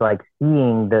balance. It's like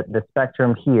seeing the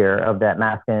spectrum here of that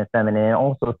masculine and feminine, and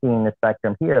also seeing the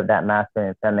spectrum here of that masculine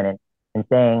and feminine, and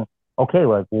saying, okay,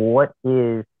 like what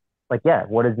is like, yeah,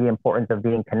 what is the importance of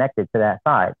being connected to that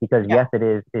side? Because Yeah. yes, it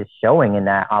is showing in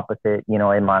that opposite,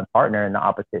 in my partner in the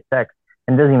opposite sex.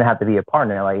 And it doesn't even have to be a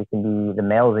partner. Like it can be the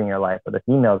males in your life or the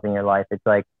females in your life. It's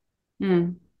like,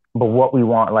 Mm. but what we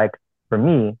want, like for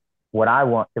me, what I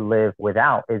want to live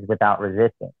without is without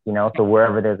resistance, So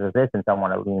wherever there's resistance, I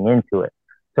want to lean into it.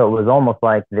 So it was almost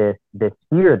like this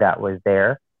fear that was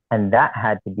there, and that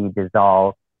had to be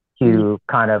dissolved Mm. to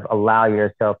kind of allow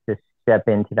yourself to step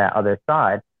into that other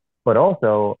side, but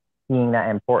also seeing that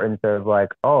importance of like,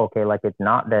 oh, okay, like it's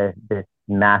not this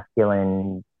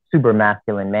masculine, super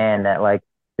masculine man that like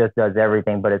just does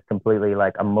everything, but it's completely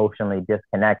like emotionally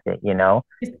disconnected. Yeah.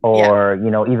 Or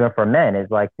even for men is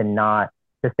like to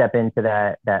step into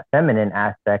that feminine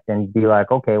aspect and be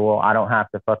like, okay, well, I don't have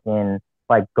to fucking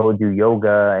like go do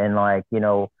yoga and like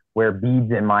wear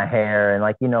beads in my hair and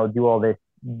like do all these,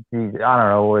 I don't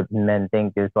know what men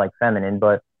think is like feminine,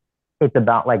 but it's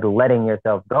about like letting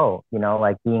yourself go,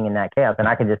 like being in that chaos. And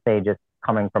I can just say, just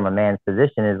coming from a man's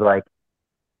position, is like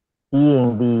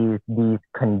seeing these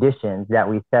conditions that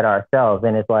we set ourselves.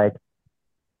 And it's like,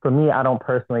 for me, I don't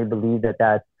personally believe that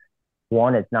that's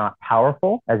one, it's not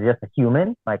powerful as just a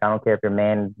human. Like, I don't care if you're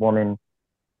man, woman,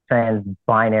 trans,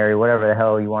 binary, whatever the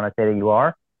hell you want to say that you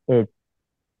are.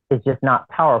 It's just not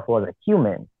powerful as a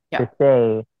human Yeah. to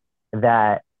say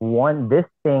that one, this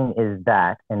thing is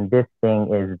that, and this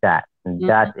thing is that, and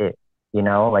that's it.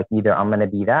 Like either I'm going to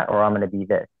be that or I'm going to be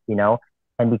this.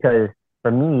 And because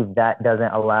for me, that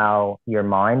doesn't allow your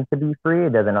mind to be free,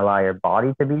 it doesn't allow your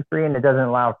body to be free, and it doesn't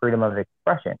allow freedom of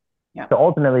expression. Yeah. So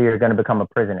ultimately, you're going to become a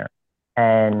prisoner.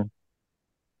 And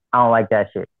I don't like that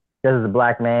shit. Just as a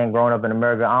black man growing up in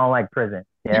America, I don't like prison.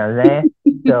 You know what I'm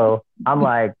saying? So I'm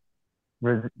like,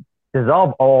 res-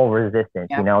 dissolve all resistance,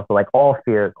 Yeah. So like all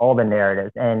fears, all the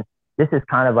narratives. And this is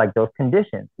kind of like those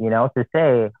conditions, to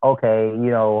say, okay,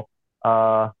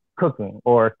 cooking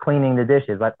or cleaning the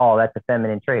dishes, like, oh, that's a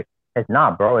feminine trait. It's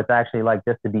not, bro. It's actually like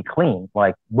just to be clean.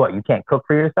 Like, what, you can't cook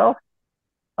for yourself?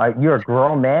 You're a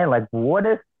grown man. Like, what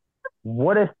if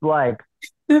like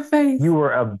The face. you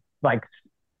were like,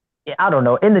 I don't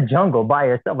know, in the jungle by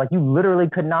yourself? Like, you literally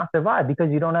could not survive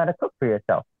because you don't know how to cook for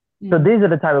yourself. So these are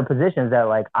the type of positions that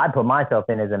like I put myself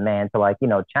in as a man to like,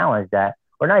 challenge that,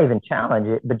 or not even challenge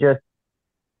it, but just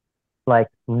like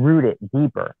root it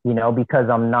deeper, because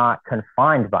I'm not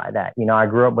confined by that. I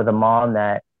grew up with a mom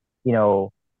that,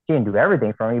 she didn't do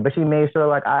everything for me, but she made sure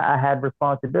like I had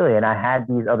responsibility and I had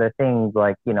these other things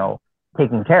like,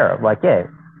 taken care of. Like, yeah,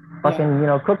 fucking,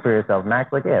 cook for yourself,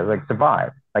 Max. Like, yeah, like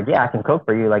survive. Like, yeah, I can cook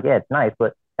for you. Like, yeah, it's nice,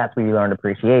 but that's where you learn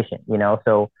appreciation.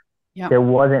 So Yeah. there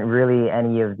wasn't really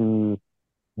any of the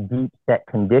deep set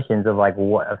conditions of like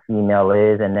what a female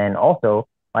is. And then also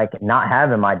like not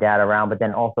having my dad around, but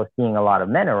then also seeing a lot of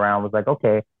men around was like,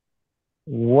 okay,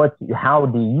 how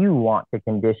do you want to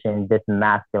condition this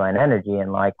masculine energy?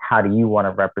 And like, how do you want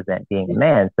to represent being a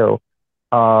man? So,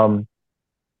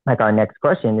 like our next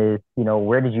question is,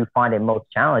 where did you find it most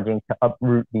challenging to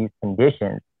uproot these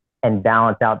conditions and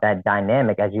balance out that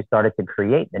dynamic as you started to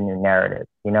create the new narrative?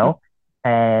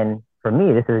 And for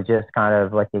me, this is just kind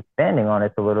of like expanding on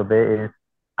it a little bit, is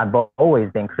I've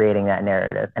always been creating that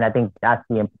narrative. And I think that's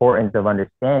the importance of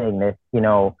understanding this,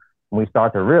 when we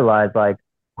start to realize like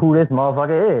who this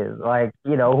motherfucker is, like,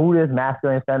 who this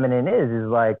masculine feminine is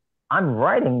like, I'm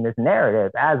writing this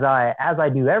narrative as I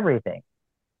do everything.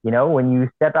 When you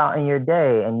step out in your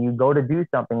day and you go to do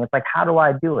something, it's like, how do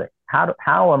I do it?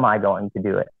 How am I going to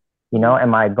do it?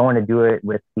 Am I going to do it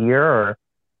with fear, or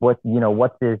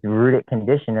what's this rooted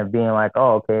condition of being like,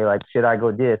 oh, okay, like, should I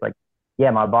go do this? Like, yeah,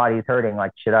 my body's hurting.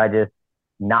 Like, should I just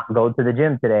not go to the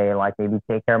gym today and like maybe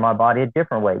take care of my body a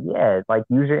different way? Yeah, it's like,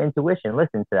 use your intuition,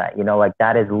 listen to that, like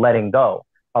that is letting go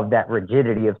of that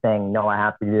rigidity of saying, no, I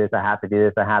have to do this, I have to do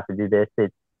this, I have to do this.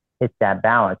 It's that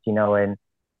balance, and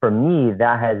for me,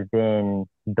 that has been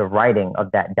the writing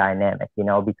of that dynamic,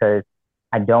 because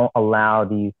I don't allow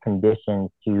these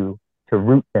conditions to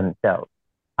root themselves.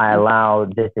 I allow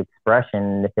this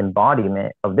expression, this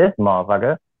embodiment of this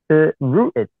motherfucker to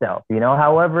root itself,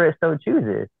 however it so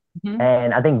chooses.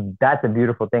 And I think that's a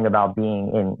beautiful thing about being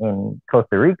in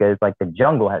Costa Rica, is like the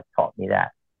jungle has taught me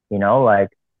that, like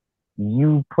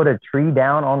you put a tree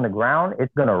down on the ground,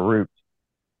 it's gonna root.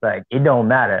 Like, it don't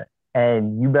matter.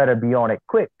 And you better be on it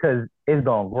quick because it's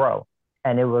gonna grow.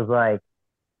 And it was like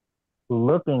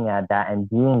looking at that and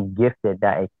being gifted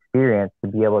that experience to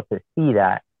be able to see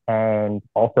that and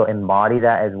also embody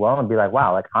that as well and be like,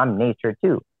 wow, like I'm nature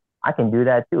too. I can do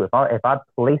that too. If I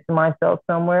place myself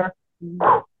somewhere,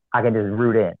 I can just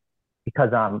root in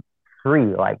because I'm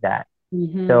free like that.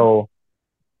 So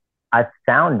I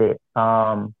found it,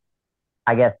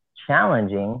 I guess,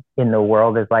 challenging in the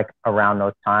world is like around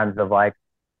those times of like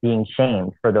being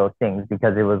shamed for those things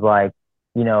because it was like,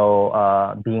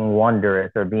 being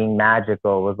wondrous or being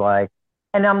magical was like,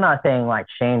 and I'm not saying like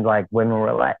shamed like women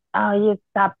were like, oh, you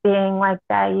stop being like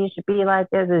that, you should be like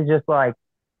this. It's just like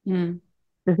Mm.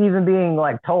 just even being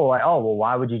like told like, oh, well,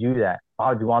 why would you do that? Why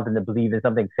would you want them to believe in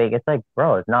something fake? It's like,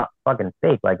 bro, it's not fucking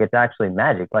fake. Like it's actually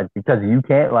magic. Like because you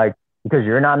can't like because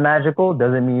you're not magical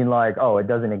doesn't mean like, oh, it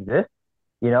doesn't exist.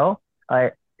 You know,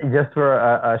 like just for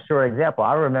a short example,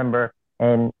 I remember,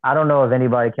 and I don't know if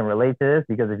anybody can relate to this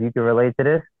because if you can relate to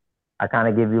this, I kind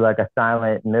of give you like a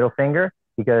silent middle finger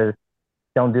because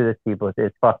don't do this, people.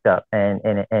 It's fucked up and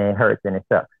it hurts and it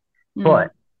sucks. Mm.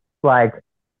 But like,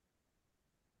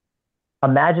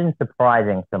 imagine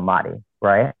surprising somebody,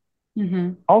 right?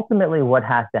 Mm-hmm. Ultimately, what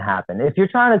has to happen? If you're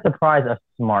trying to surprise a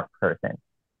smart person,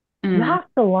 you Mm. have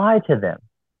to lie to them.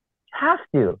 You have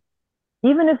to,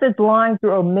 even if it's lying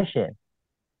through omission,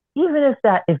 even if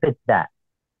it's that,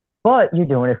 but you're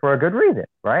doing it for a good reason,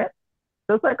 right?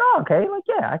 So it's like, oh, okay, like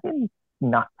yeah, I can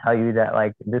not tell you that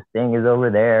like this thing is over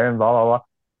there and blah blah blah.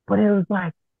 But it was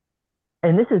like,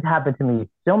 and this has happened to me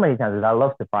so many times. I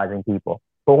love surprising people,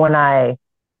 but when I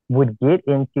would get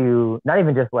into not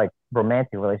even just like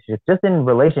romantic relationships, just in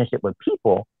relationship with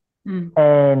people Mm.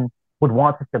 and would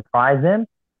want to surprise them,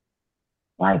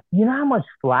 like, you know how much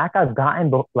flack I've gotten,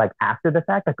 but like after the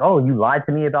fact, like, oh, you lied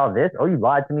to me about this. Oh, you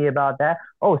lied to me about that.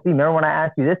 Oh, see, remember when I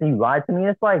asked you this and you lied to me?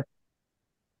 It's like,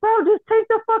 bro, just take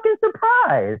the fucking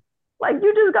surprise. Like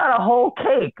you just got a whole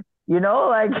cake,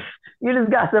 like you just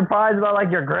got surprised about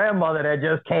like your grandmother that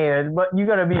just came, but you're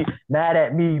gonna be mad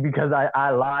at me because I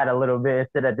lied a little bit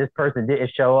instead that this person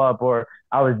didn't show up or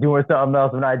I was doing something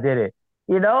else when I did it.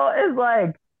 It's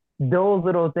like those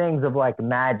little things of like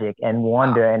magic and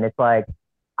wonder, and it's like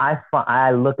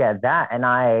I look at that and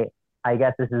I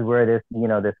guess this is where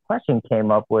this question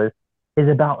came up was is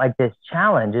about like this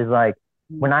challenge is like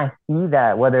when I see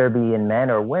that, whether it be in men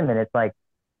or women, it's like,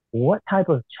 what type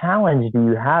of challenge do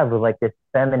you have with like this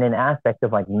feminine aspect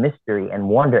of like mystery and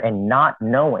wonder and not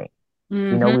knowing?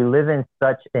 Mm-hmm. We live in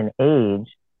such an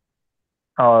age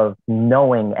of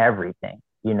knowing everything,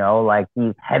 like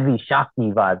these heavy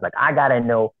Shakti vibes. Like, I gotta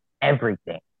know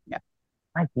everything. Yeah.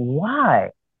 Like,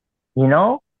 why? You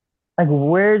know? Like,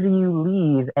 where do you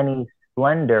leave any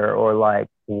splendor or like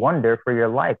wonder for your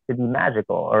life to be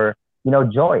magical or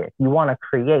joyous? You want to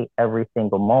create every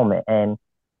single moment. And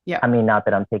Yeah. I mean, not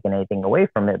that I'm taking anything away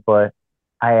from it, but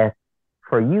I ask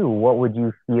for you, what would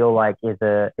you feel like is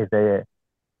a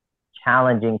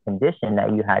challenging condition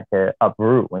that you had to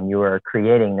uproot when you were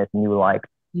creating this new like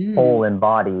Mm. whole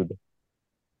embodied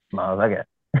motherfucker?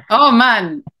 Oh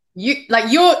man,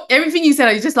 you're everything you said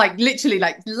is just like literally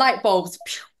like light bulbs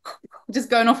just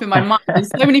going off in my mind. There's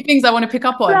so many things I want to pick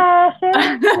up on.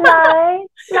 Flashing light,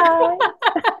 light.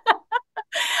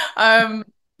 um,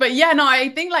 but yeah, no, I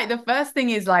think like the first thing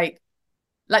is like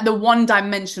the one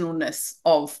dimensionalness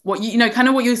of what kind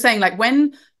of what you're saying, like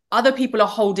when other people are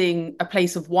holding a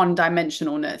place of one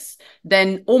dimensionalness,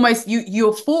 then almost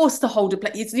you're forced to hold a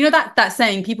place. It's, that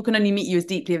saying, people can only meet you as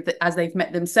deeply as they've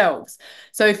met themselves.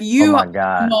 So if Oh you are my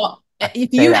God. not, I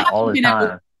if say you that all haven't the been able,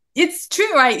 time. it's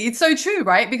true, right? It's so true,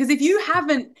 right? Because if you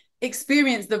haven't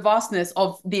experienced the vastness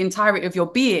of the entirety of your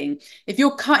being, if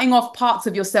you're cutting off parts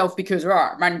of yourself because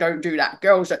man don't do that,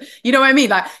 girls don't, you know what I mean,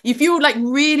 like if you're like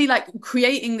really like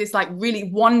creating this like really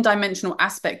one-dimensional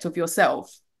aspect of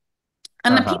yourself,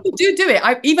 and the Uh-huh. people do it.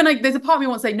 I even like there's a part of me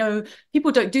wants to say no,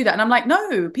 people don't do that, and I'm like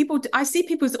no, I see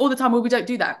people all the time where we don't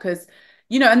do that because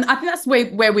and I think that's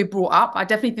where we're brought up. I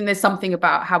definitely think there's something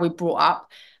about how we're brought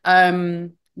up.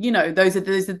 Those are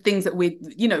the things that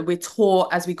we're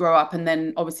taught as we grow up, and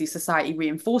then obviously society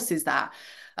reinforces that.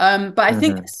 But I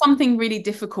think Mm-hmm. there's something really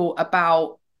difficult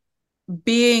about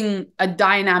being a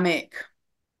dynamic,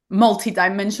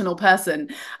 multi-dimensional person,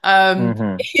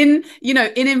 Mm-hmm.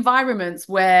 in environments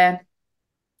where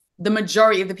the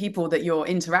majority of the people that you're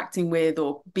interacting with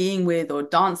or being with or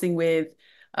dancing with,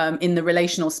 in the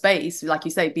relational space, like you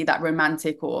say, be that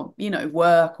romantic or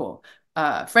work or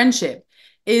friendship,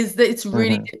 is that it's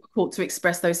really Mm-hmm. difficult to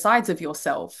express those sides of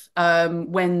yourself,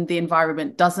 when the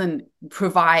environment doesn't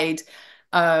provide,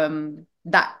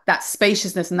 that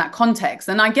spaciousness and that context.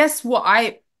 And I guess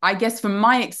from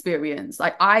my experience,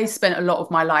 like I spent a lot of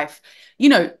my life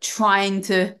trying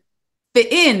to fit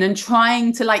in and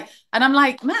trying to like, and I'm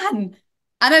like, man, and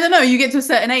I don't know, you get to a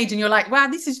certain age and you're like, wow,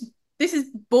 this is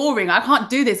boring, I can't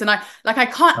do this, and I can't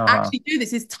Uh-huh. actually do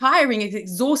this, it's tiring, it's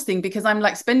exhausting because I'm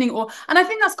like spending all, and I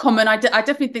think that's common. I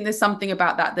definitely think there's something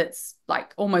about that that's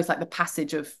like almost like the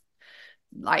passage of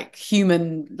like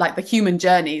the human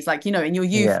journeys, like, you know, in your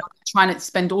youth, Yeah. trying to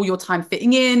spend all your time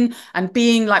fitting in and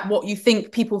being like what you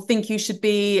think people think you should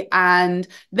be. And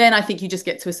then I think you just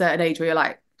get to a certain age where you're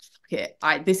like, it,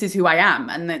 this is who I am,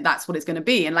 and then that's what it's going to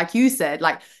be. And like you said,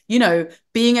 like, you know,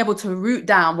 being able to root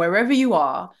down wherever you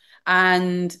are,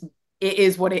 and it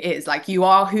is what it is. Like, you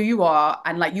are who you are,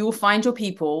 and like, you will find your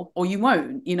people or you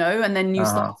won't, you know. And then you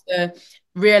start Uh-huh. to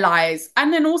realize,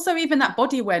 and then also even that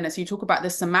body awareness, you talk about the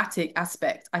somatic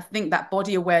aspect. I think that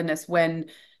body awareness, when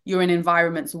you're in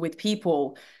environments with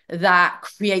people that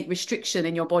create restriction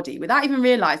in your body without even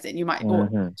realizing, you might, or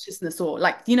Mm-hmm. consciousness, or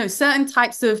like, you know, certain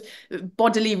types of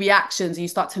bodily reactions, you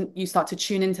start to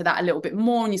tune into that a little bit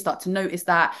more, and you start to notice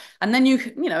that. And then you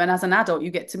know, and as an adult,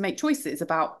 you get to make choices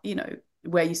about, you know,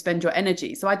 where you spend your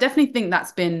energy. So I definitely think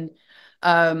that's been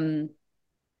um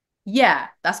yeah,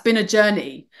 that's been a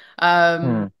journey.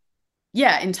 Hmm.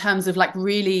 Yeah, in terms of like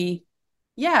really,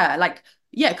 yeah, like,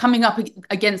 yeah, coming up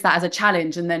against that as a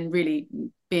challenge, and then really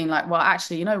being like, well,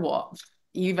 actually, you know what,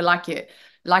 you either like it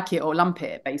or lump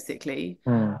it, basically.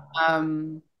 Hmm.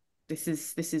 um this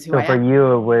is who So I for am.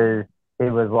 you, it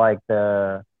was like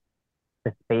the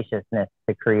spaciousness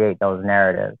to create those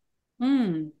narratives.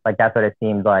 Mm. Like that's what it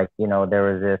seemed like. There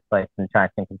was this like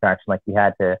contraction, like you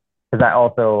had to. Because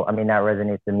I mean, that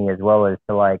resonates with me as well, as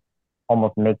to like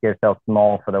almost make yourself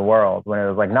small for the world. When it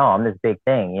was like, no, I'm this big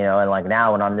thing, and like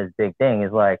now when I'm this big thing,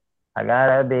 it's like I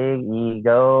got a big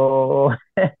ego,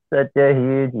 such a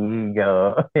huge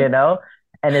ego,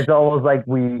 And it's almost like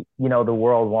the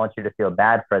world wants you to feel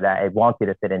bad for that. It wants you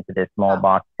to fit into this small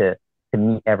box to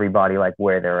meet everybody like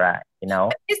where they're at.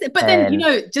 Is it, but then, you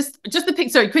And know, just to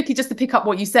pick, sorry, quickly, just to pick up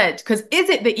what you said, because is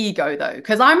it the ego though?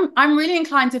 Because I'm really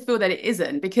inclined to feel that it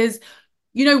isn't, because,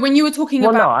 you know, when you were talking well,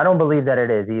 about, no, I don't believe that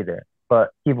it is either. But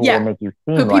people will yeah, make you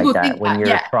seem but like people that think when that, you're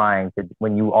yeah,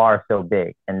 when you are so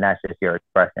big, and that's just your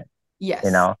expression, you yes,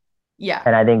 know? yeah,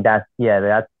 And I think that's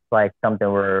like something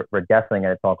we're definitely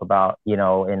going to talk about,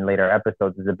 in later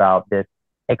episodes, is about this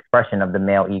expression of the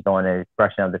male ego and the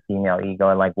expression of the female ego,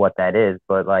 and like what that is.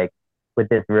 But like with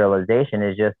this realization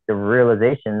is just the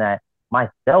realization that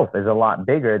myself is a lot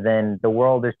bigger than the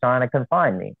world is trying to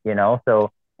confine me.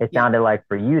 So it yeah, sounded like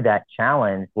for you that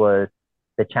challenge was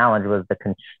the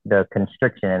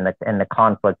constriction and the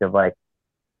conflict of like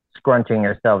scrunching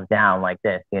yourself down like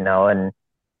this. And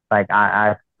like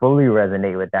I fully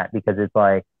resonate with that, because it's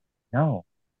like, no,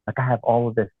 like I have all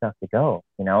of this stuff to go.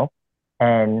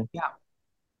 And yeah,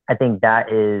 I think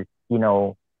that is,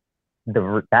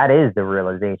 that is the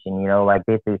realization, like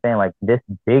basically saying like this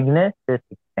bigness, this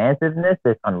expansiveness,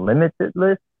 this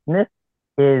unlimitedness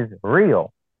is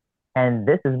real. And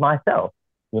this is myself.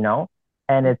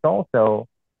 And it's also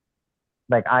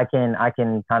like I can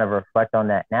kind of reflect on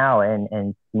that now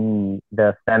and see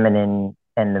the feminine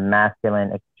and the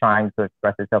masculine trying to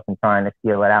express itself and trying to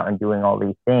feel it out and doing all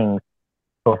these things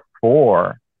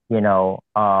before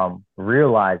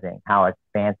realizing how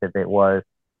expansive it was.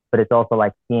 But it's also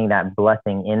like seeing that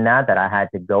blessing in that I had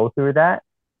to go through that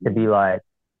to be like,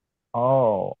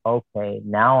 oh, okay,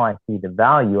 now I see the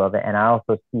value of it. And I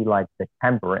also see like the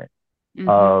temperance mm-hmm.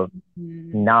 of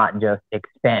Mm-hmm. not just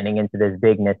expanding into this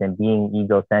bigness and being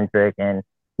egocentric and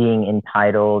being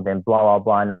entitled and blah blah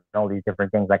blah and all these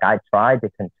different things. Like I tried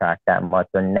to contract that much,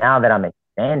 so now that I'm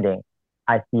expanding,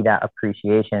 I see that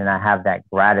appreciation and I have that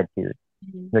gratitude,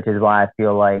 which is why I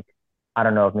feel like, I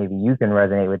don't know if maybe you can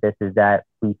resonate with this, is that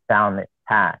we found this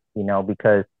path,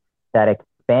 because that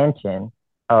expansion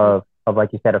of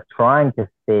like you said, of trying to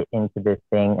fit into this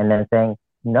thing and then saying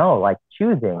no, like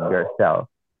choosing yourself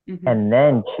Mm-hmm. and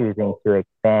then choosing to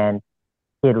expand,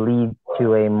 it leads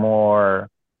to a more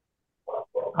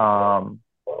um,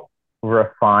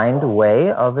 refined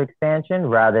way of expansion,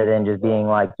 rather than just being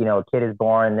like, a kid is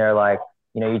born, they're like,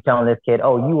 you're telling this kid,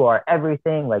 oh, you are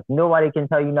everything, like nobody can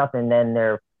tell you nothing. Then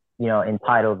they're,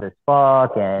 entitled as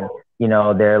fuck, and,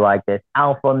 they're like this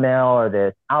alpha male or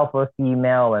this alpha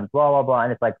female and blah, blah, blah.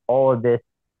 And it's like all of this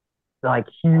like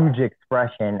huge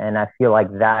expression. And I feel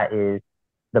like that is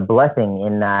the blessing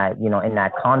in that, in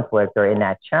that conflict or in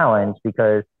that challenge,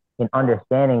 because in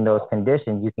understanding those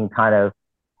conditions, you can kind of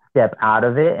step out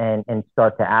of it and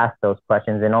start to ask those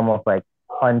questions and almost like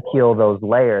unpeel those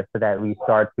layers, so that we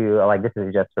start to, like, this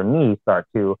is just for me, start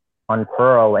to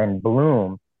unfurl and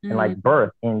bloom and like Mm-hmm.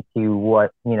 birth into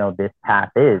what, this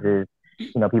path is,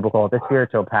 people call it the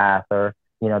spiritual path, or,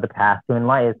 the path to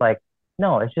enlighten. It's like,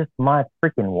 no, it's just my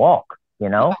freaking walk.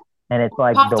 Yeah. And it's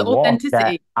like Path the to walk that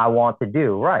authenticity. I want to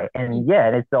do. Right. And yeah,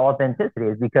 and it's the authenticity,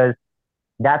 is because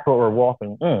that's what we're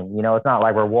walking in. It's not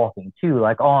like we're walking to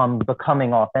like, oh, I'm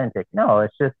becoming authentic. No,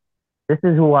 it's just, this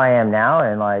is who I am now.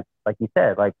 And like, like you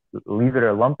said, like leave it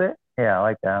or lump it. Yeah, I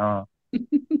like that.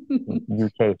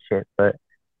 UK shit, but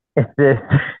it's this,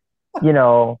 you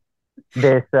know,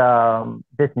 this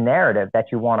narrative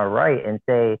that you want to write and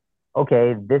say,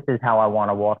 okay, this is how I want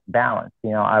to walk balance.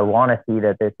 I want to see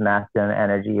that this masculine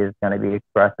energy is going to be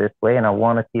expressed this way, and I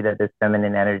want to see that this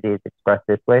feminine energy is expressed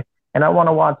this way, and I want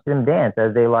to watch them dance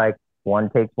as they like one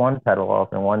takes one petal off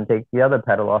and one takes the other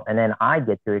petal off, and then I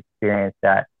get to experience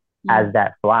that as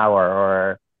that flower,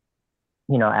 or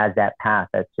as that path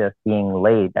that's just being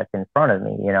laid that's in front of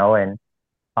me, and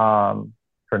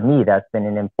for me, that's been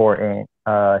an important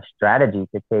strategy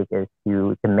to take, is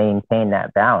to maintain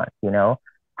that balance.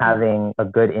 Having a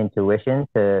good intuition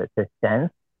to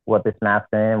sense what this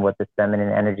masculine, what this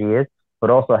feminine energy is, but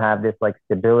also have this like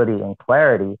stability and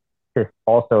clarity to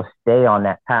also stay on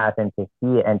that path and to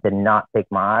see it and to not take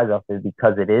my eyes off it,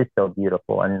 because it is so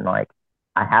beautiful, and like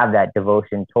I have that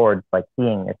devotion towards like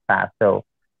seeing this path. So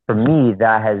for me,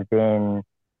 that has been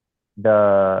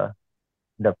the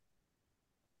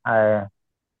I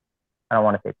I don't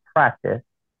want to say practice,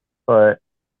 but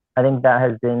I think that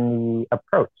has been the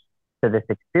approach to this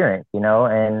experience,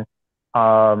 and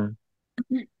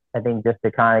I think just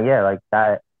to kind of, yeah, like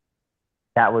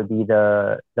that would be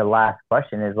the last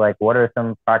question, is like, what are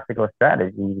some practical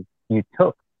strategies you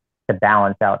took to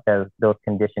balance out those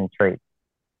conditioned traits?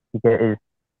 Because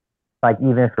like,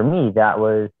 even for me, that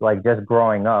was like just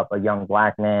growing up a young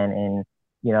black man in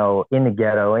the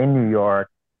ghetto in New York.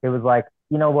 It was like,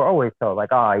 we're always told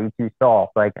like, oh, you too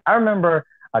soft. Like, I remember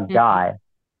a guy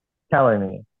telling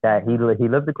me that he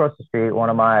lived across the street, one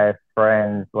of my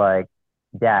friends, like,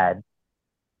 dad.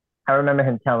 I remember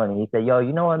him telling me, he said, yo,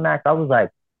 you know what, Max? I was like,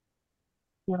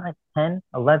 you're like 10,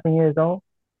 11 years old.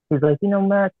 He's like,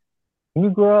 Max, when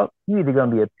you grow up, you either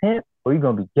gonna be a pimp or you're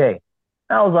gonna be gay.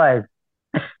 And I was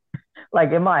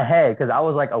like in my head, because I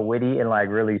was like a witty and like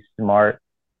really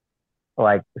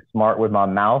like smart with my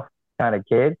mouth kind of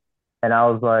kid. And I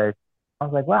was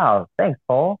like, wow, thanks,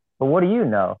 Paul. But what do you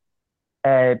know?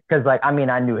 And because like, I mean,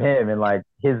 I knew him, and like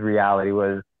his reality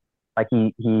was like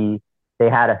they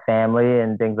had a family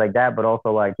and things like that, but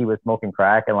also like he was smoking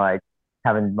crack and like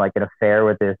having like an affair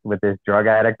with this drug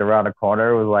addict around the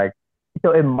corner. It was like,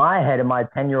 so in my head, in my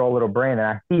 10-year-old little brain, and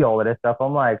I see all of this stuff,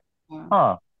 I'm like,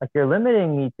 huh, like you're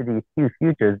limiting me to these two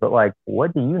futures, but like,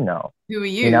 what do you know? Who are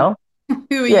You you? know?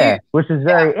 Who are you? Yeah, which is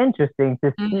very interesting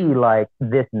to see Mm. like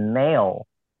this male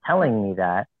telling me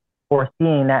that, or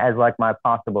seeing that as like my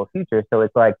possible future. So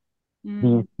it's like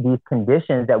these Mm. these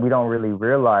conditions that we don't really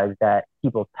realize that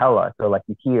people tell us, or like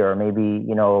you hear, or maybe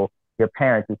your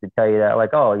parents used to tell you that,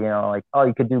 like, oh, like, oh,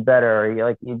 you could do better, or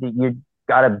you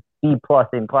got a B plus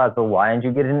in class, but why didn't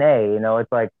you get an A?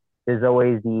 It's like there's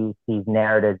always these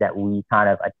narratives that we kind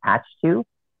of attach to.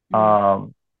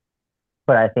 Mm.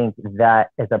 But I think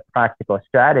that as a practical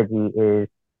strategy is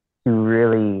to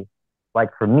really, like,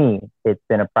 for me, it's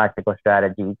been a practical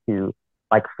strategy to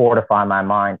like fortify my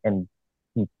mind and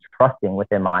be trusting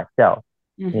within myself,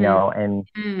 Mm-hmm. and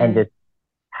Mm. just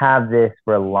have this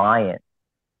reliance.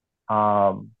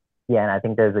 Yeah, and I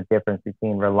think there's a difference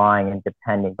between relying and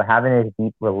depending, but having this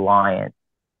deep reliance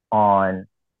on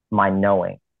my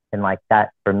knowing. And like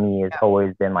that for me has Yeah.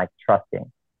 always been like trusting.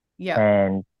 Yeah.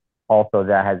 And also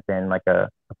that has been like a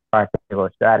practical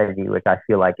strategy, which I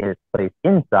feel like is placed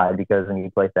inside, because when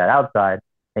you place that outside,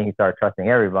 then you start trusting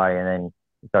everybody, and then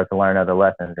you start to learn other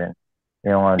lessons, and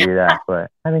you don't want to do that. But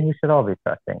I mean, you should all be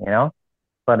trusting.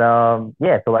 But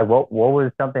yeah, so like what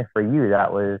was something for you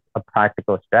that was a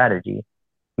practical strategy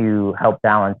to help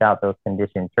balance out those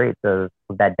conditioned traits of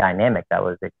that dynamic that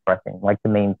was expressing, like to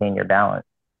maintain your balance?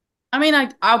 I mean,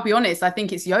 I'll be honest, I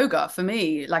think it's yoga for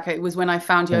me. Like it was when I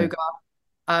found Hmm. yoga.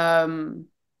 Um,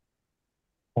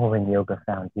 Or when yoga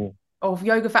found you. of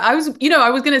yoga. I was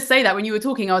going to say that when you were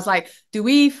talking, I was like, do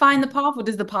we find the path or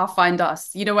does the path find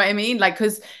us? You know what I mean? Like,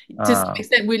 because to some Uh,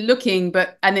 extent we're looking,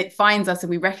 and it finds us and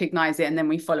we recognize it and then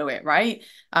we follow it, right?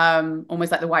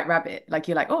 Almost like the white rabbit. Like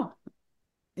you're like, oh,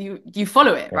 you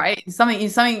follow it, yeah. right? Something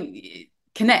Oh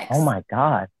connects. my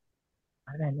God.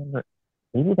 How did I never?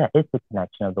 Maybe that is the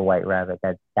connection of the white rabbit.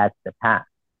 That's the path.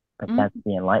 Like Mm, that's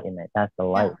the enlightenment. That's the yeah.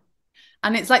 light.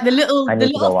 And it's like the little I the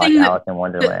need to go little watch thing that Alice in that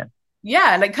Wonderland.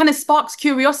 yeah, like kind of sparks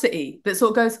curiosity that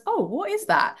sort of goes, oh, what is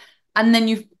that? And then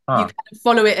you Huh. kind of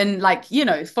follow it and like,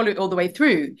 follow it all the way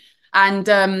through. And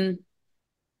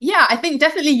yeah, I think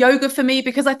definitely yoga for me,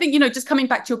 because I think, just coming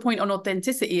back to your point on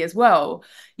authenticity as well,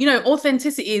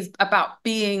 authenticity is about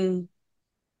being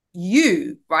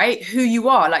you, right? Who you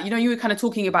are. Like, you were kind of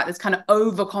talking about this kind of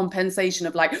overcompensation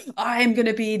of like, I'm going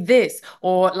to be this,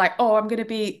 or like, I'm going to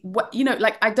be what,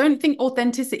 like, I don't think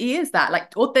authenticity is that.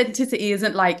 Like, authenticity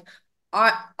isn't like,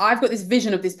 I've got this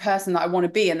vision of this person that I want to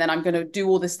be, and then I'm going to do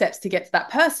all the steps to get to that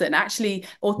person. Actually,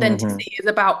 Mm-hmm. authenticity is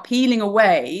about peeling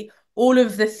away all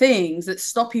of the things that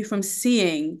stop you from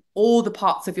seeing all the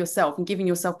parts of yourself and giving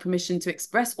yourself permission to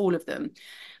express all of them.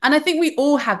 And I think we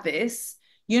all have this,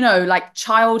 like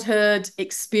childhood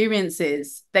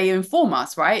experiences, they inform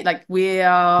us, right? Like we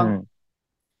are,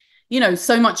 Mm.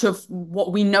 so much of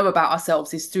what we know about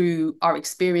ourselves is through our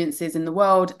experiences in the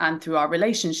world and through our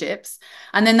relationships.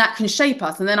 And then that can shape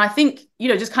us. And then I think,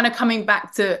 just kind of coming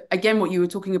back to, again, what you were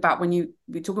talking about when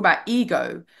we talk about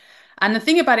ego. And the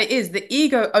thing about it is the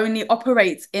ego only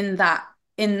operates in that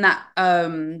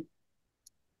on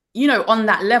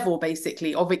that level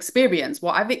basically of experience,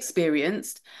 what I've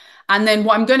experienced, and then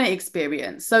what I'm going to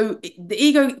experience. So the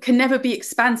ego can never be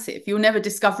expansive. You'll never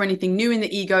discover anything new in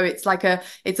the ego. It's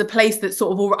a place that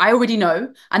sort of I already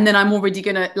know, and then I'm already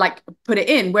going to like put it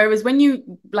in. Whereas when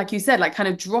you, like you said, like kind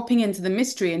of dropping into the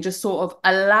mystery and just sort of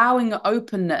allowing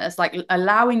openness, like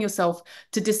allowing yourself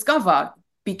to discover,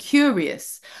 be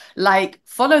curious, like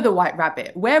follow the white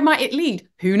rabbit. Where might it lead?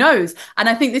 Who knows? And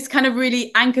I think this kind of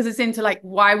really anchors us into like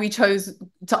why we chose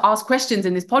to ask questions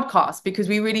in this podcast, because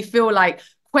we really feel like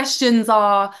questions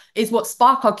is what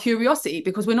spark our curiosity,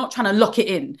 because we're not trying to lock it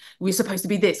in. We're supposed to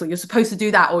be this, or you're supposed to do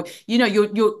that, or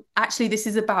you're actually, this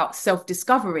is about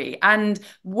self-discovery. And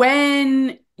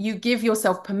when you give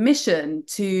yourself permission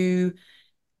to,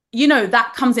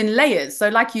 that comes in layers. So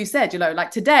like you said,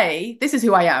 like today, this is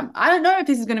who I am. I don't know if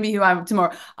this is going to be who I am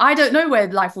tomorrow. I don't know where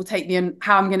life will take me and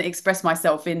how I'm going to express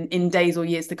myself in days or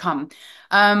years to come.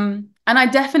 And I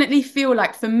definitely feel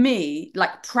like for me,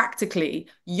 like practically,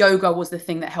 yoga was the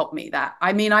thing that helped me. That,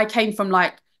 I mean, I came from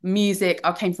like music,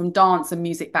 I came from dance and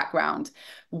music background,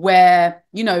 where,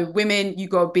 women, you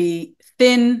got to be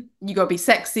thin, you got to be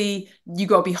sexy, you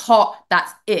got to be hot.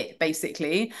 That's it,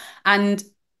 basically. And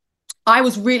I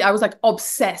was like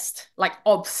obsessed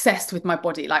with my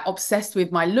body, like obsessed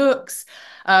with my looks.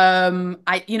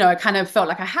 I kind of felt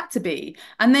like I had to be.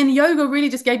 And then yoga really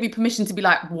just gave me permission to be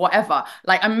like, whatever.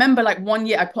 Like, I remember like one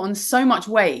year I put on so much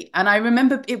weight, and I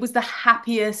remember it was the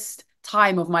happiest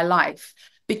time of my life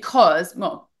because,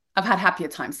 well, I've had happier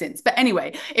times since, but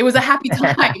anyway, it was a happy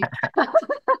time.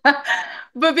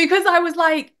 But because I was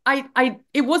like,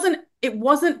 it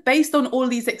wasn't based on all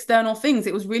these external things.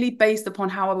 It was really based upon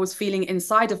how I was feeling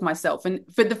inside of myself. And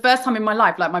for the first time in my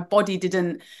life, like my body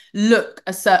didn't look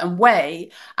a certain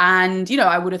way. And,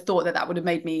 I would have thought that that would have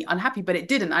made me unhappy, but it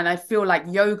didn't. And I feel like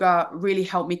yoga really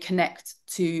helped me connect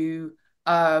to,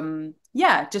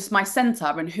 yeah, just my center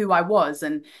and who I was,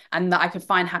 and that I could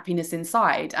find happiness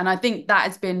inside. And I think that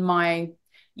has been my,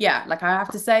 yeah, like I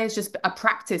have to say, it's just a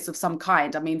practice of some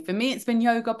kind. I mean, for me, it's been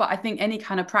yoga, but I think any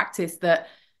kind of practice that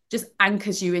just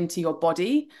anchors you into your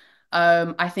body,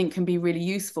 I think can be really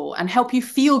useful and help you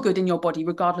feel good in your body,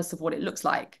 regardless of what it looks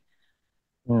like.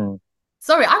 Mm.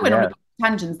 Sorry, I went on a Yeah. couple of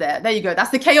tangents there. There you go. That's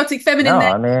the chaotic feminine No, there.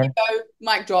 I There you mean, go.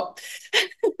 Mic drop.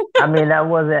 that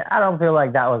wasn't, I don't feel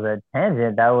like that was a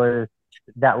tangent. That was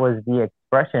the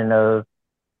expression of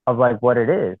like what it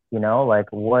is, like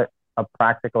what a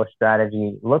practical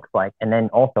strategy looks like and then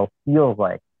also feels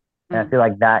like. And I Mm, feel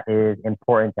like that is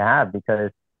important to have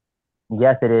because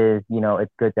yes, it is,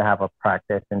 it's good to have a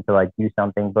practice and to like do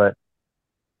something, but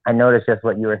I noticed just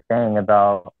what you were saying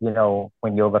about,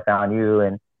 when yoga found you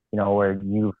and, where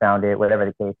you found it, whatever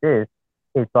the case is,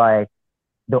 it's like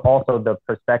also the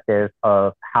perspective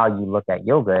of how you look at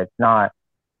yoga. It's not,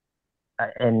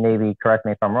 and maybe correct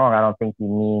me if I'm wrong, I don't think you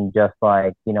mean just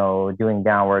like, doing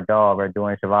downward dog or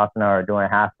doing shavasana or doing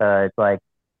hatha. It's like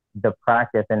the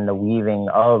practice and the weaving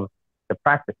of the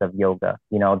practice of yoga,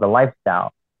 the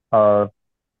lifestyle of mm,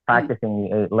 practicing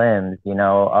the eight limbs,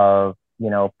 of,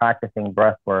 practicing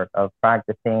breath work, of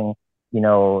practicing,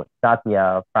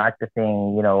 satya,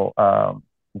 practicing,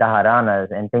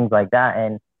 dharanas and things like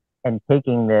that. And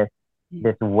taking this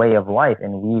mm. way of life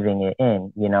and weaving it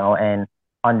in, and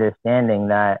understanding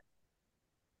that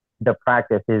the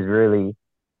practice is really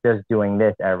just doing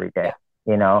this every day,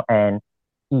 Yeah, and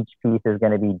each piece is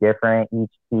going to be different.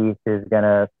 Each piece is going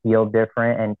to feel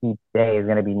different, and each day is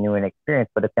going to be new and experience,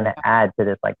 but it's going to add to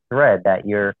this like thread that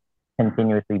you're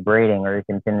continuously braiding or you're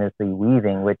continuously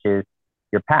weaving, which is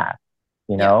your path,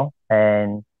 yeah.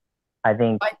 and I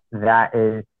think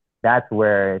I, that's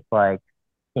where it's like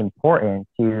important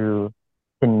to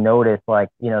notice like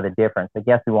the difference. I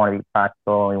guess we want to be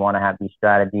practical and we want to have these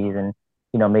strategies, and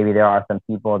maybe there are some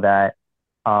people that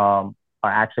are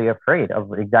actually afraid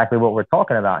of exactly what we're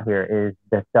talking about here is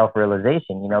the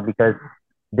self-realization, because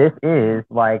this is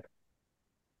like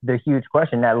the huge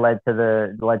question that led to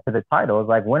the title is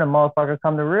like when a motherfucker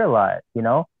come to realize,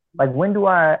 Like, when do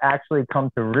I actually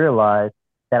come to realize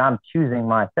that I'm choosing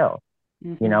myself?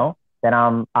 You Mm-hmm. know, that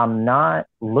I'm not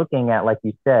looking at, like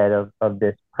you said, of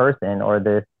this person or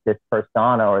this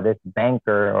persona or this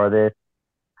banker or this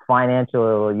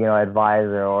financial,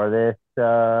 advisor or this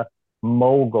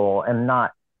mogul, and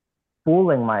not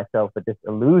fooling myself with this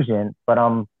illusion, but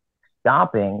I'm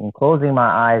stopping and closing my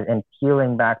eyes and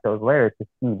peeling back those layers to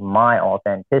see my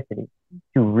authenticity,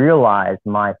 to realize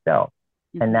myself.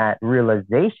 And Mm-hmm. that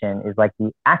realization is like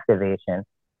the activation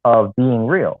of being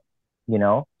real,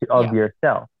 of Yeah.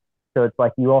 yourself. So it's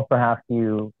like you also have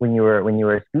to, when you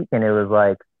were speaking, it was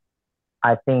like,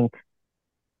 I think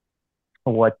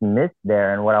what's missed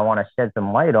there and what I want to shed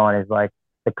some light on is like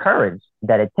the courage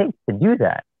that it takes to do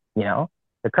that, you know,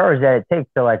 the courage that it takes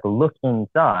to like look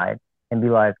inside and be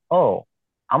like, oh,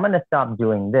 I'm going to stop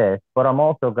doing this, but I'm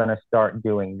also going to start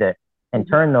doing this, and Mm-hmm.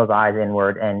 turn those eyes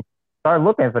inward and start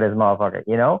looking for this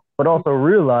motherfucker, but also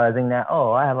realizing that,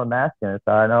 oh, I have a masculine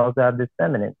side and I also have this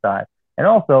feminine side. And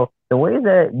also the ways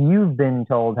that you've been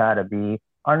told how to be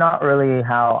are not really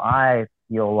how I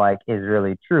feel like is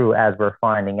really true, as we're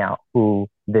finding out who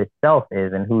this self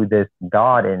is and who this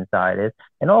God inside is.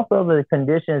 And also the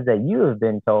conditions that you have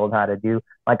been told how to do.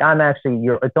 Like, I'm actually,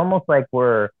 it's almost like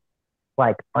we're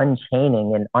like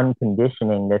unchaining and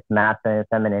unconditioning this masculine and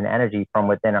feminine energy from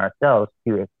within ourselves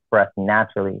to express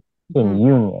naturally Mm-hmm. in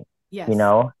union, Yes.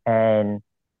 and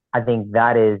I think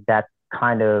that's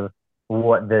kind of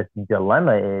what this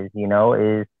dilemma is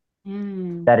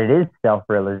Mm. that it is self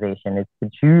realization. It's to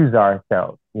choose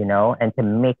ourselves, and to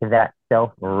make that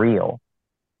self real,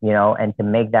 and to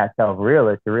make that self real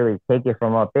is to really take it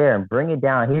from up there and bring it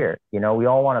down here. We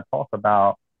all want to talk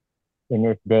about, in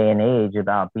this day and age,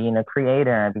 about being a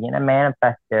creator and being a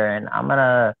manifester, and I'm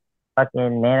gonna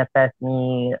fucking manifest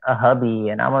me a hubby,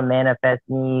 and I'm gonna manifest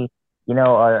me,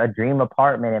 a dream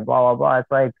apartment, and blah blah blah.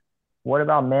 It's like, what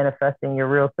about manifesting your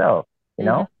real self? You Mm-hmm.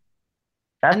 know,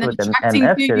 that's And then what the attracting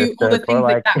MF to should have you all the stood for. things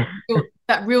that Like,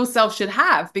 that real self should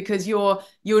have, because you're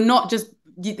not just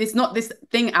it's not this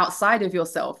thing outside of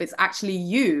yourself, it's actually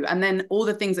you, and then all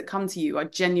the things that come to you are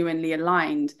genuinely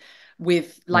aligned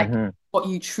with like mm-hmm, what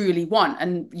you truly want.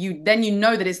 And you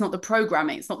know that it's not the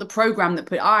programming, it's not the program that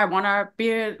put, oh, I want to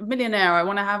be a millionaire, I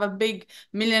want to have a big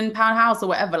 £1 million house or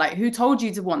whatever. Like, who told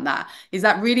you to want that? Is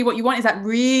that really what you want? Is that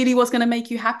really what's going to make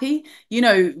you happy?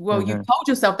 Well, you mm-hmm, told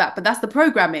yourself that, but that's the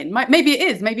programming. Maybe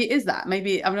it is that.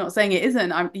 Maybe I'm not saying it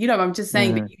isn't. I'm just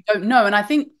saying mm-hmm, that you don't know. And I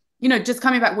think, just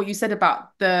coming back what you said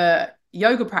about the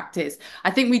yoga practice,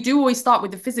 I think we do always start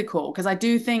with the physical, because I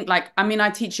do think, like, I mean, I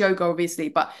teach yoga obviously,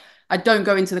 but I don't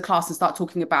go into the class and start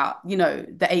talking about,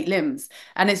 the 8 limbs.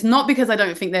 And it's not because I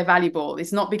don't think they're valuable.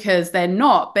 It's not because they're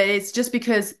not, but it's just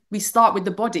because we start with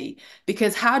the body.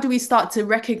 Because how do we start to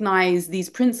recognize these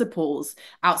principles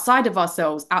outside of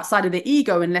ourselves, outside of the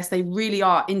ego, unless they really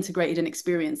are integrated and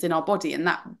experienced in our body? And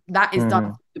that is done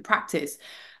mm-hmm, through the practice.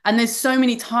 And there's so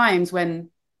many times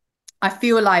when I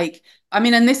feel like, I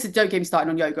mean, and this is, don't get me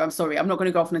started on yoga. I'm sorry, I'm not going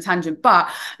to go off on a tangent, but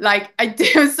like I'm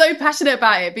so passionate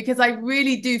about it, because I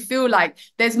really do feel like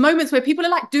there's moments where people are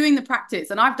like doing the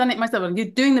practice, and I've done it myself, and you're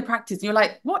doing the practice and you're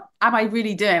like, what am I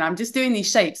really doing? I'm just doing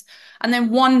these shapes. And then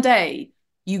one day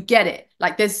you get it.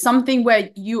 Like, there's something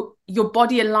where your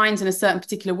body aligns in a certain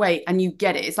particular way and you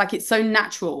get it. It's like, it's so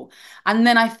natural. And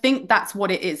then I think that's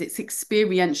what it is. It's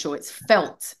experiential. It's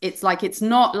felt. It's like, it's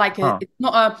not like huh, it's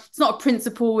not a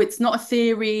principle. It's not a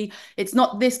theory. It's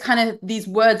not this kind of these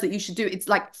words that you should do. It's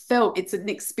like felt. It's an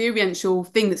experiential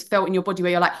thing that's felt in your body,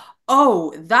 where you're like,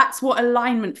 oh, that's what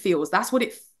alignment feels. That's what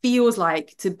it feels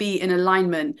like to be in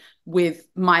alignment with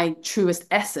my truest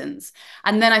essence.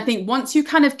 And then I think once you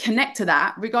kind of connect to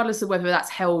that, regardless of whether that's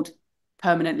held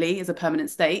permanently as a permanent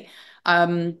state,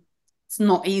 it's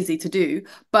not easy to do,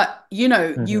 but you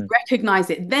mm-hmm,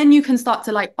 recognize it, then you can start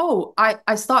to like, oh,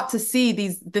 I start to see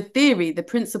the theory, the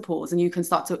principles, and you can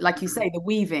start to, like you say, the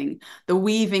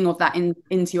weaving of that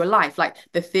into your life, like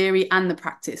the theory and the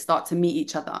practice start to meet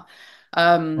each other.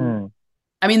 um mm,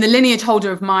 I mean, the lineage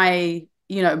holder of my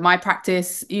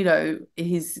practice,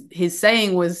 his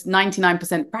saying was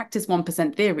 99% practice,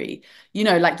 1% theory.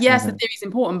 Like, yes, the mm-hmm, theory is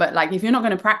important, but like, if you're not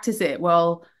going to practice it,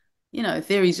 well,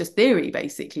 theory is just theory,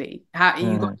 basically. How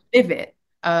you got mm-hmm, to live it.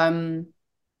 And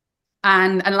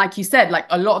like you said, like,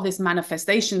 a lot of this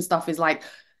manifestation stuff is like,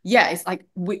 yeah, it's like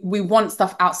we want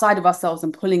stuff outside of ourselves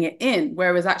and pulling it in,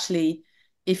 whereas actually,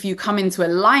 if you come into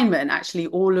alignment, actually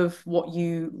all of what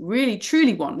you really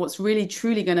truly want, what's really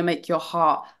truly going to make your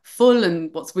heart full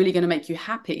and what's really going to make you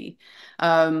happy,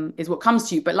 is what comes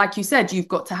to you. But like you said, you've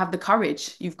got to have the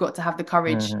courage. You've got to have the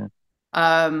courage,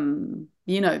 mm-hmm,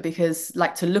 because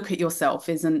like, to look at yourself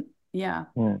isn't, yeah.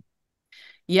 mm.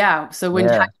 Yeah. So when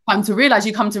Yeah. you come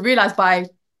to realize by,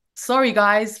 sorry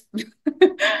guys,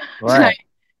 Right. like,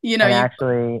 you know, And you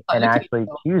actually start and looking at actually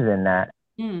yourself. choosing that,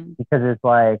 Mm, because it's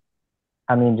like,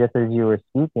 I mean, just as you were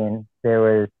speaking, there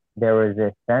was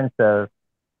this sense of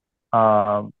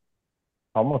um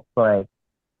almost like,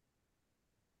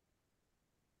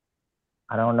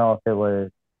 I don't know if it was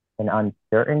an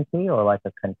uncertainty or like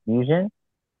a confusion,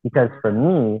 because for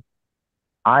me,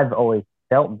 I've always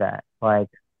felt that, like,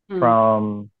 mm,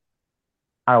 from,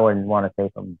 I wouldn't want to say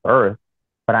from birth,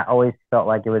 but I always felt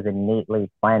like it was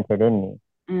innately planted in me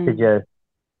to mm, just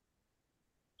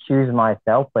choose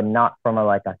myself, but not from a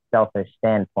like a selfish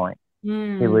standpoint. It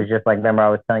mm. was just like, remember I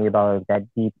was telling you about, like,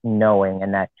 that deep knowing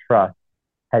and that trust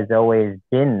has always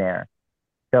been there.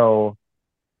 So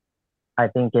I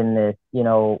think in this,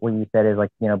 what you said is like,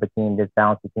 between this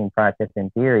balance between practice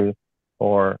and theory,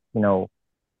 or,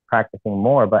 practicing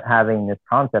more, but having this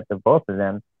concept of both of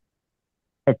them,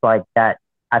 it's like that.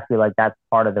 I feel like that's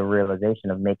part of the realization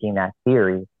of making that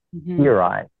theory Mhm.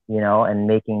 theorize, and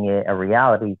making it a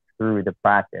reality through the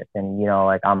practice. And,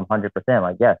 like, I'm 100%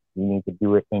 like, yes, you need to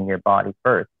do it in your body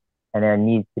first. And there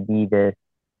needs to be this,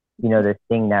 this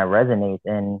thing that resonates.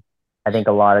 And I think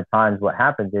a lot of times what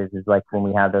happens is like when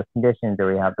we have those conditions,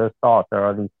 or we have those thoughts, or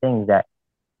all these things that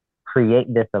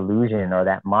create this illusion, or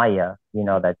that Maya,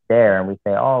 that's there. And we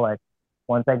say, oh, like,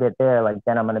 once I get there, like,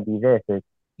 then I'm going to be this.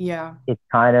 Yeah. It's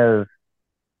kind of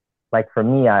like, for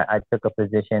me, I took a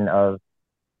position of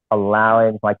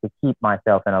allowing, like, to keep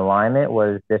myself in alignment,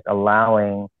 was just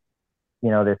allowing,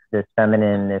 this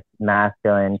feminine, this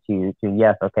masculine, to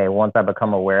yes, okay, once I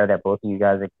become aware that both of you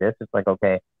guys exist, it's like,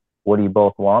 okay, what do you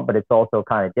both want? But it's also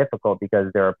kind of difficult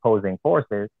because they're opposing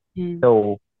forces. Mm,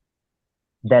 So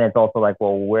then it's also like,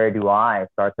 well, where do I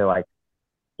start to, like,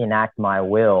 enact my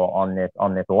will on this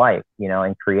life,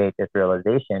 and create this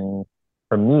realization?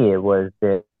 For me, it was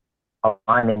this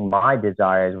aligning my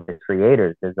desires with the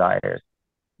creator's desires,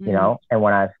 mm, and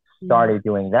when I mm. started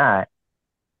doing that,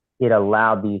 it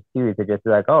allowed these two to just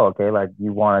be like, oh, okay, like,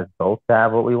 you want us both to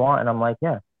have what we want? And I'm like,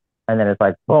 yeah. And then it's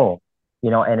like, boom,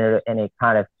 and it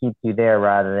kind of keeps you there,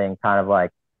 rather than kind of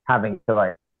like having to,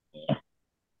 like,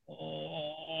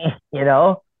 you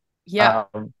know. Yeah.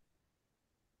 Um,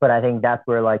 but I think that's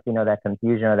where, like, that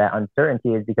confusion or that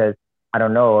uncertainty is, because I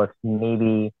don't know if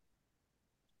maybe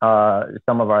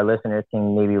some of our listeners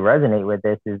can maybe resonate with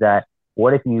this, is that,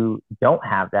 what if you don't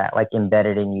have that, like,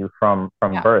 embedded in you from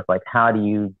Yeah. birth? Like, how do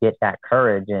you get that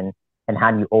courage, and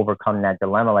how do you overcome that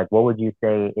dilemma? Like, what would you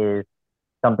say is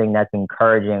something that's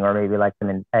encouraging, or maybe like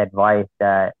some advice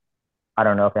that, I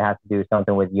don't know if it has to do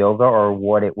something with yoga, or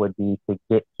what it would be to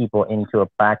get people into a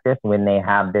practice when they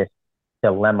have this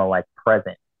dilemma, like,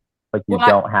 present, but you Well, I,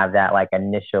 don't have that, like,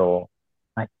 initial,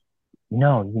 like,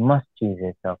 no, you must choose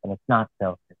yourself, and it's not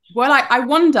selfish. I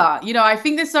wonder, I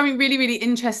think there's something really, really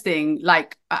interesting.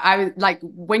 Like like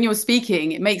when you're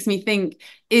speaking, it makes me think,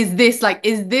 is this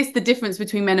the difference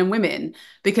between men and women?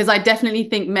 Because I definitely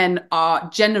think men are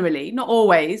generally, not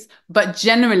always, but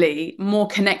generally more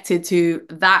connected to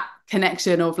that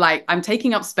connection of like, I'm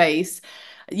taking up space,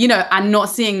 and not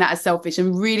seeing that as selfish,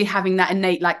 and really having that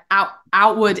innate, like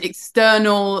outward,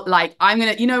 external, like I'm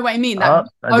gonna, you know what I mean? That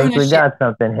Oh, I think we ownership. got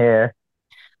something here.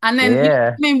 And then,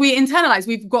 Yeah. I mean, we internalize,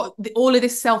 we've got all of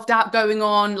this self-doubt going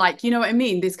on, like, you know what I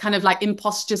mean? This kind of like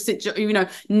imposter situation,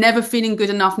 never feeling good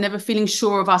enough, never feeling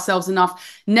sure of ourselves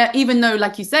enough, even though,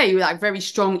 like you say, like very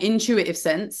strong intuitive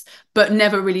sense, but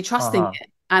never really trusting Uh-huh. it.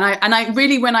 And I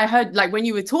really, when I heard, like, when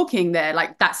you were talking there,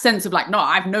 like that sense of like, no,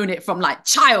 I've known it from like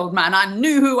child, man. I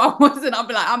knew who I was, and I'll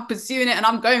be like, I'm pursuing it and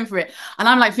I'm going for it. And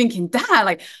I'm like thinking, damn,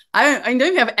 like, I don't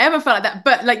think I've ever felt like that.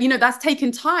 But like, that's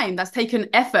taken time, that's taken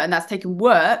effort, and that's taken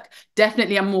work.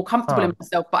 Definitely I'm more comfortable in Huh.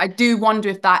 myself. But I do wonder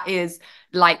if that is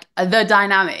like the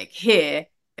dynamic here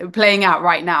playing out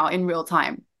right now in real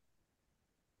time.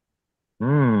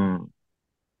 Hmm.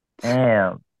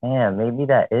 Damn. Maybe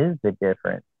that is the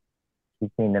difference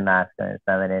between the masculine and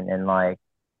feminine, and, like,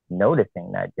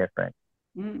 noticing that difference.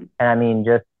 Mm, And I mean,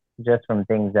 just from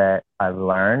things that I've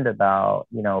learned about,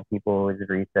 people who's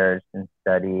researched and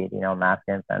studied,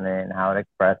 masculine and feminine, how it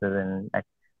expresses, and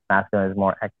masculine is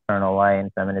more external way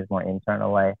and feminine is more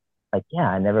internal way. Like, yeah,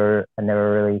 I never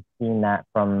really seen that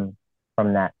from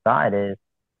that side. Is,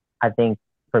 I think,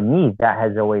 for me, that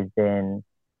has always been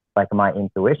like my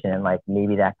intuition, and like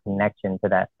maybe that connection to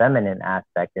that feminine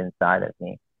aspect inside of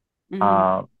me. mm,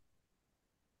 Um,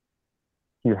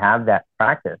 to have that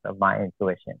practice of my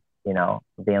intuition,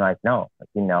 being like, no, like,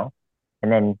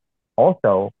 and then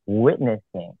also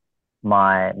witnessing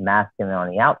my masculine on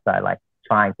the outside, like,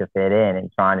 trying to fit in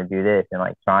and trying to do this and,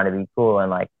 like, trying to be cool and,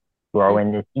 like,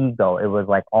 growing this ego. It was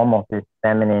like almost this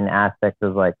feminine aspect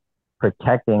of like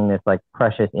protecting this like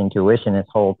precious intuition this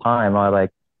whole time. Or like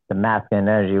the masculine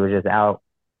energy was just out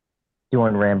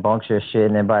doing rambunctious shit.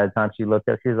 And then by the time she looked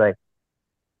up, she was like,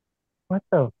 what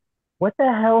the what the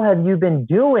hell have you been What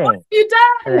doing? have you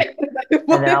And then, done? and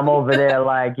What then have I'm you over there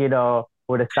like,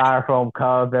 with a styrofoam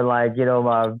cup and like,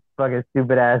 my fucking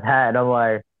stupid ass hat. And I'm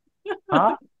like,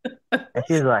 huh? And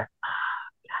she's like,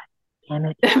 damn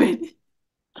it, done?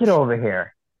 get over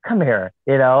here. Come here,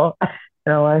 you know?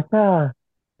 And I'm like, all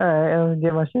right, I'll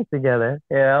get my shit together.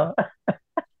 I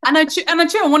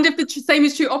wonder if the same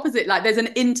is true opposite. Like there's an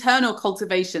internal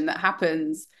cultivation that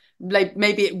happens. Like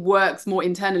maybe it works more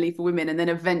internally for women, and then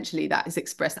eventually that is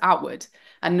expressed outward.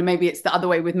 And maybe it's the other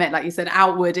way with men, like you said,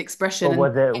 outward expression. But And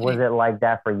was it like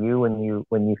that for you when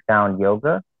you found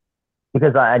yoga?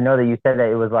 Because I know that you said that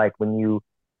it was like when you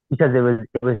because it was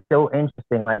so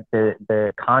interesting, like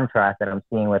the contrast that I'm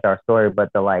seeing with our story,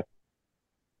 but the like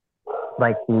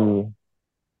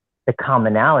the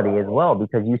commonality as well,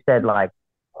 because you said like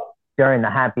during the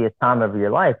happiest time of your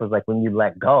life was like when you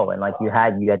let go and like you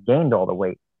had gained all the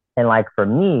weight. And like for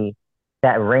me,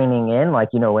 that reining in, like,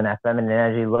 when that feminine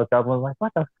energy looked up and was like,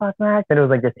 what the fuck, Max? And it was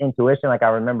like this intuition. Like I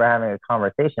remember having a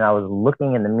conversation. I was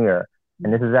looking in the mirror.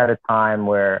 And this is at a time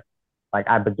where like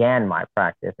I began my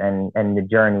practice and the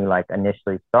journey like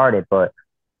initially started. But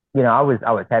I was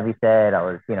heavy set. I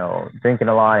was, drinking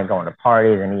a lot and going to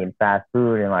parties and eating fast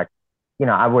food and like,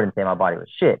 I wouldn't say my body was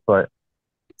shit, but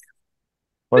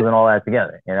wasn't all that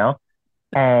together.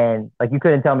 And like you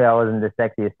couldn't tell me I wasn't the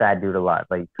sexiest fat dude alive.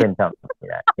 Like you couldn't tell me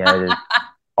that. There's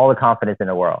all the confidence in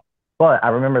the world. But I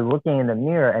remember looking in the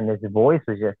mirror and this voice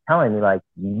was just telling me like,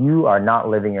 you are not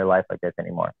living your life like this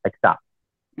anymore. Like stop.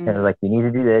 And it was like, you need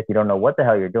to do this. You don't know what the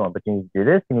hell you're doing, but you need to do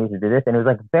this. You need to do this. And it was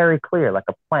like very clear, like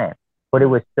a plan. But it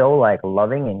was so like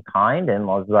loving and kind and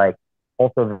was like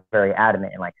also very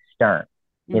adamant and like stern,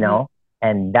 you Mhm. know?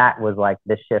 And that was like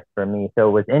the shift for me. So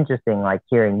it was interesting, like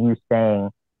hearing you saying,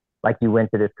 like you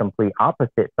went to this complete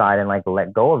opposite side and like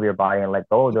let go of your body and let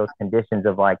go of those conditions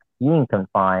of like being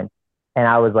confined. And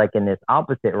I was like in this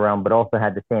opposite realm, but also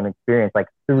had the same experience, like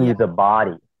Yeah, through the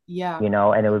body, yeah,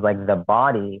 and it was like the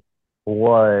body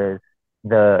was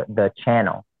the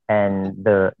channel and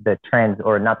the trans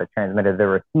or not the transmitter, the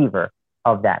receiver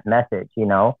of that message.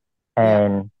 yeah,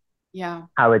 And yeah.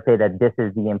 I would say that this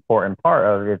is the important part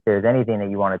of if there's anything that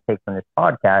you want to take from this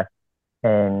podcast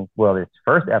and well, this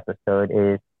first episode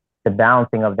is the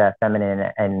balancing of that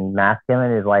feminine and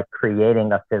masculine is like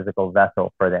creating a physical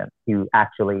vessel for them to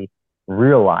actually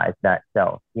realize that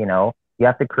self. You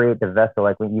have to create the vessel,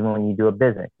 like even when you do a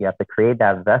business, you have to create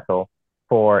that vessel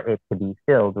for it to be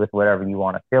filled with whatever you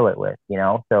want to fill it with.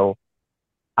 So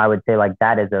I would say like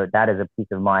that is a piece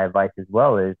of my advice as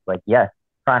well is like, yes,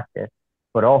 practice,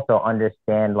 but also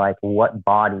understand like what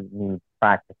body needs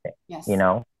practicing, you Yes.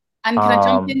 know? And can I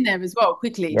jump Um, in there as well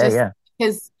quickly? yeah, Just yeah.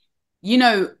 because, you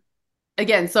know,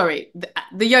 again, sorry,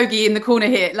 the yogi in the corner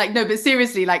here, like, no, but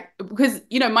seriously, like, because,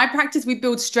 my practice, we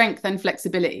build strength and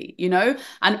flexibility,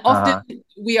 and often Uh-huh.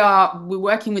 we're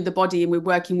working with the body and we're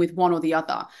working with one or the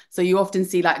other. So you often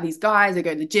see like these guys, they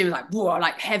go to the gym, like, whoa,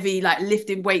 like heavy, like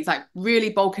lifting weights, like really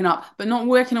bulking up, but not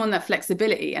working on that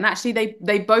flexibility. And actually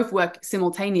they both work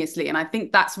simultaneously. And I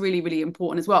think that's really, really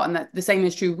important as well. And that the same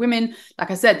is true with women.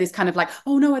 Like I said, this kind of like,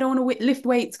 oh no, I don't want to lift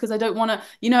weights because I don't want to,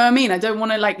 you know what I mean? I don't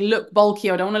want to like look bulky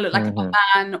or I don't want to look like a Mm-hmm.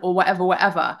 man or whatever,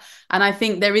 whatever. And I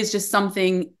think there is just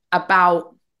something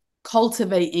about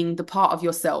cultivating the part of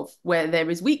yourself where there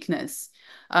is weakness,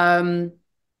 um,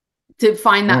 to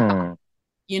find that, Mm,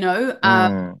 you know, uh,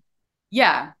 mm,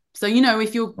 yeah. So,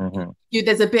 if mm-hmm.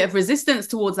 there's a bit of resistance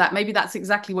towards that, maybe that's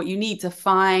exactly what you need to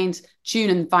tune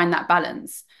and find that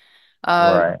balance.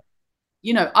 Um, Right.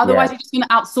 Otherwise Yeah. you're just going to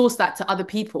outsource that to other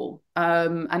people.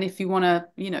 And if you want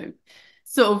to,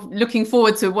 sort of looking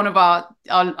forward to one of our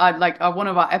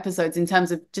episodes in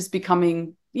terms of just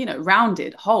becoming,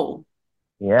 rounded, whole.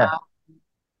 Yeah.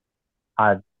 Uh,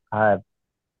 I I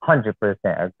 100%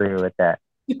 agree with that.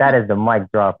 That is the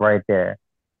mic drop right there.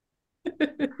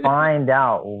 Find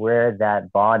out where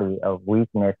that body of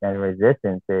weakness and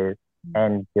resistance is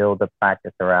and build a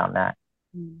practice around that.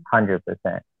 100%.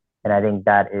 And I think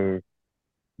that is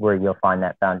where you'll find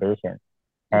that foundation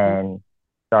Mhm. and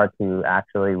start to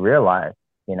actually realize,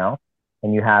 you know,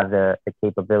 and you have the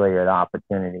capability or the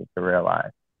opportunity to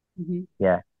realize. Mhm.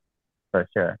 Yeah, for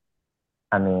sure.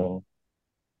 I mean,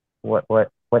 what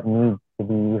needs to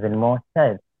be even more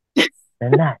said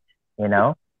than that, you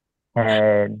know?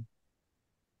 And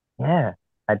yeah,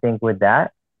 I think with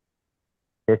that,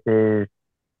 this is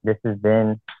this has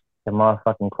been the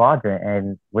motherfucking quadrant.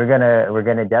 And we're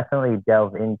gonna definitely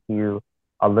delve into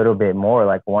a little bit more,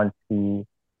 like once we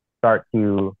start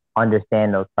to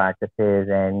understand those practices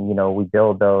and we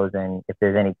build those. And if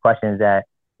there's any questions that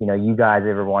you guys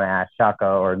ever want to ask Shaka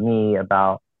or me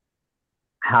about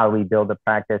how we build a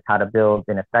practice, how to build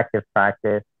an effective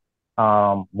practice,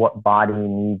 what body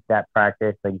needs that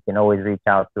practice, like you can always reach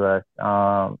out to us,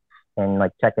 and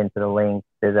like check into the links,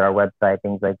 visit our website,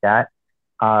 things like that.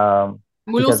 We'll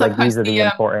Because also like these post are the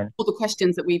important. all the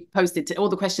questions that we posted to all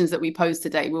the questions that we posed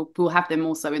today. We'll have them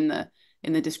also in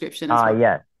the description as well.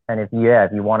 Yes. And if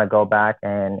you want to go back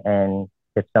and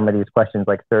if some of these questions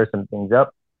like stir some things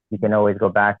up, you can always go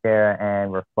back there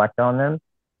and reflect on them.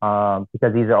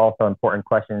 Because these are also important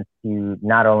questions to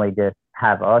not only just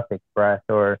have us express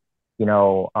or,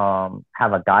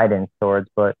 have a guidance towards,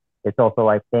 but it's also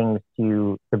like things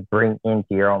to bring into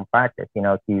your own practice,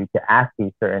 to ask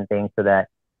these certain things so that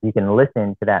you can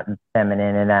listen to that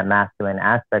feminine and that masculine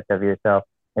aspect of yourself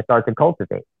and start to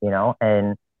cultivate,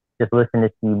 and just listen to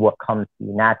see what comes to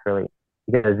you naturally,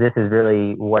 because this is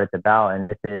really what it's about. And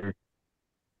this is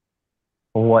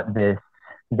what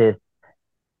this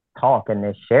talk and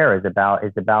this share is about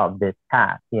this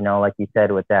path, like you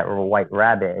said with that white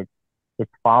rabbit,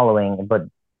 it's following, but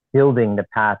building the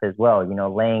path as well,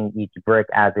 laying each brick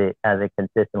as it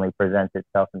consistently presents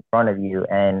itself in front of you,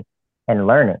 and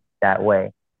learning that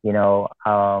way.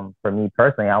 For me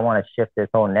personally, I want to shift this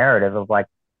whole narrative of like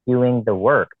doing the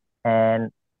work.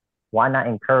 And why not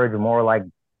encourage more like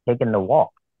taking the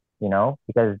walk,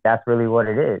 because that's really what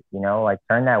it is, like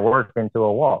turn that work into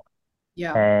a walk.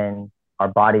 Yeah. And our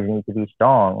bodies need to be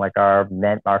strong, like our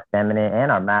feminine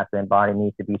and our masculine body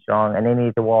needs to be strong, and they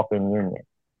need to walk in union.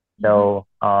 So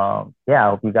yeah, I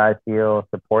hope you guys feel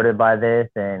supported by this,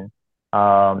 and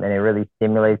it really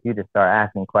stimulates you to start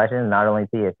asking questions, not only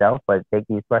to yourself, but take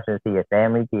these questions to your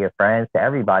family, to your friends, to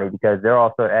everybody, because they're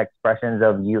also expressions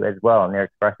of you as well, and they're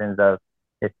expressions of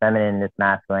this feminine, this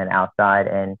masculine outside.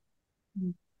 And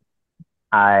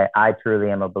I truly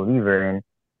am a believer in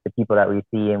the people that we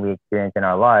see and we experience in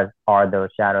our lives are those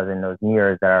shadows and those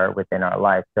mirrors that are within our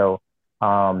life. So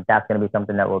that's going to be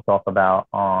something that we'll talk about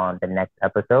on the next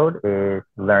episode, is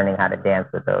learning how to dance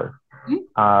with those.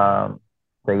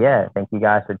 So yeah, thank you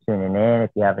guys for tuning in.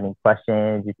 If you have any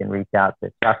questions, you can reach out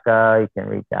to Shaka, you can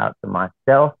reach out to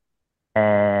myself,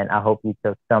 and I hope you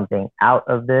took something out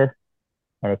of this.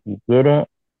 And if you didn't,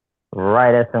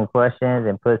 write us some questions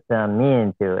and put some me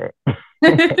into it.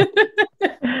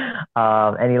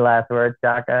 Any last words,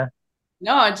 Shaka?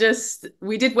 No,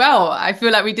 we did well. I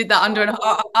feel like we did that under an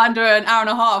hour and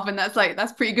a half, and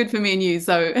that's pretty good for me and you.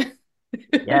 So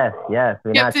yes,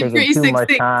 we're not taking too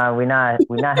much time. We're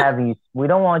not having you. We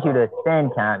don't want you to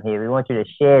spend time here. We want you to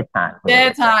share time.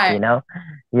 Share time.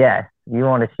 Yes, you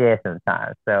want to share some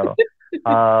time. So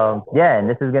yeah, and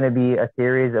this is going to be a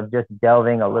series of just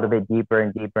delving a little bit deeper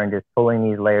and deeper and just pulling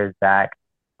these layers back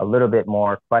a little bit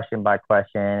more, question by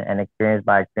question and experience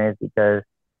by experience, because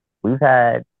we've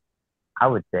had, I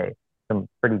would say, some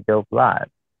pretty dope lives,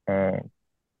 and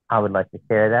I would like to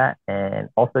share that and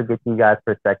also get you guys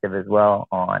perspective as well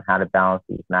on how to balance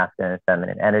these masculine and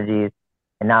feminine energies,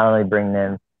 and not only bring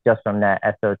them just from that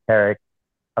esoteric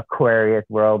Aquarius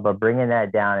world, but bringing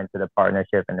that down into the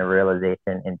partnership and the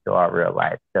realization into our real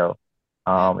life. So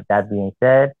with that being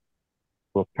said,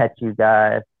 we'll catch you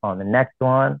guys on the next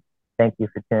one. Thank you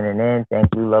for tuning in.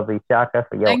 Thank you, lovely Shaka,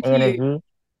 for your energy.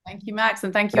 Thank you, Max,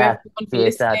 and thank you everyone for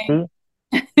listening.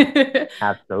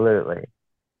 Absolutely.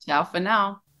 Ciao for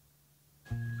now.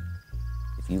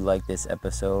 If you like this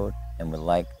episode and would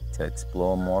like to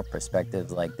explore more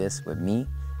perspectives like this with me,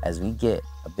 as we get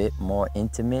a bit more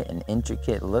intimate and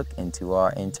intricate look into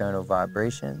our internal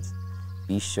vibrations,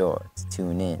 be sure to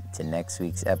tune in to next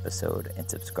week's episode and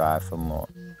subscribe for more.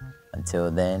 Until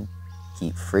then,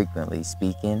 keep frequently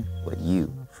speaking what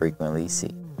you frequently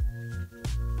see.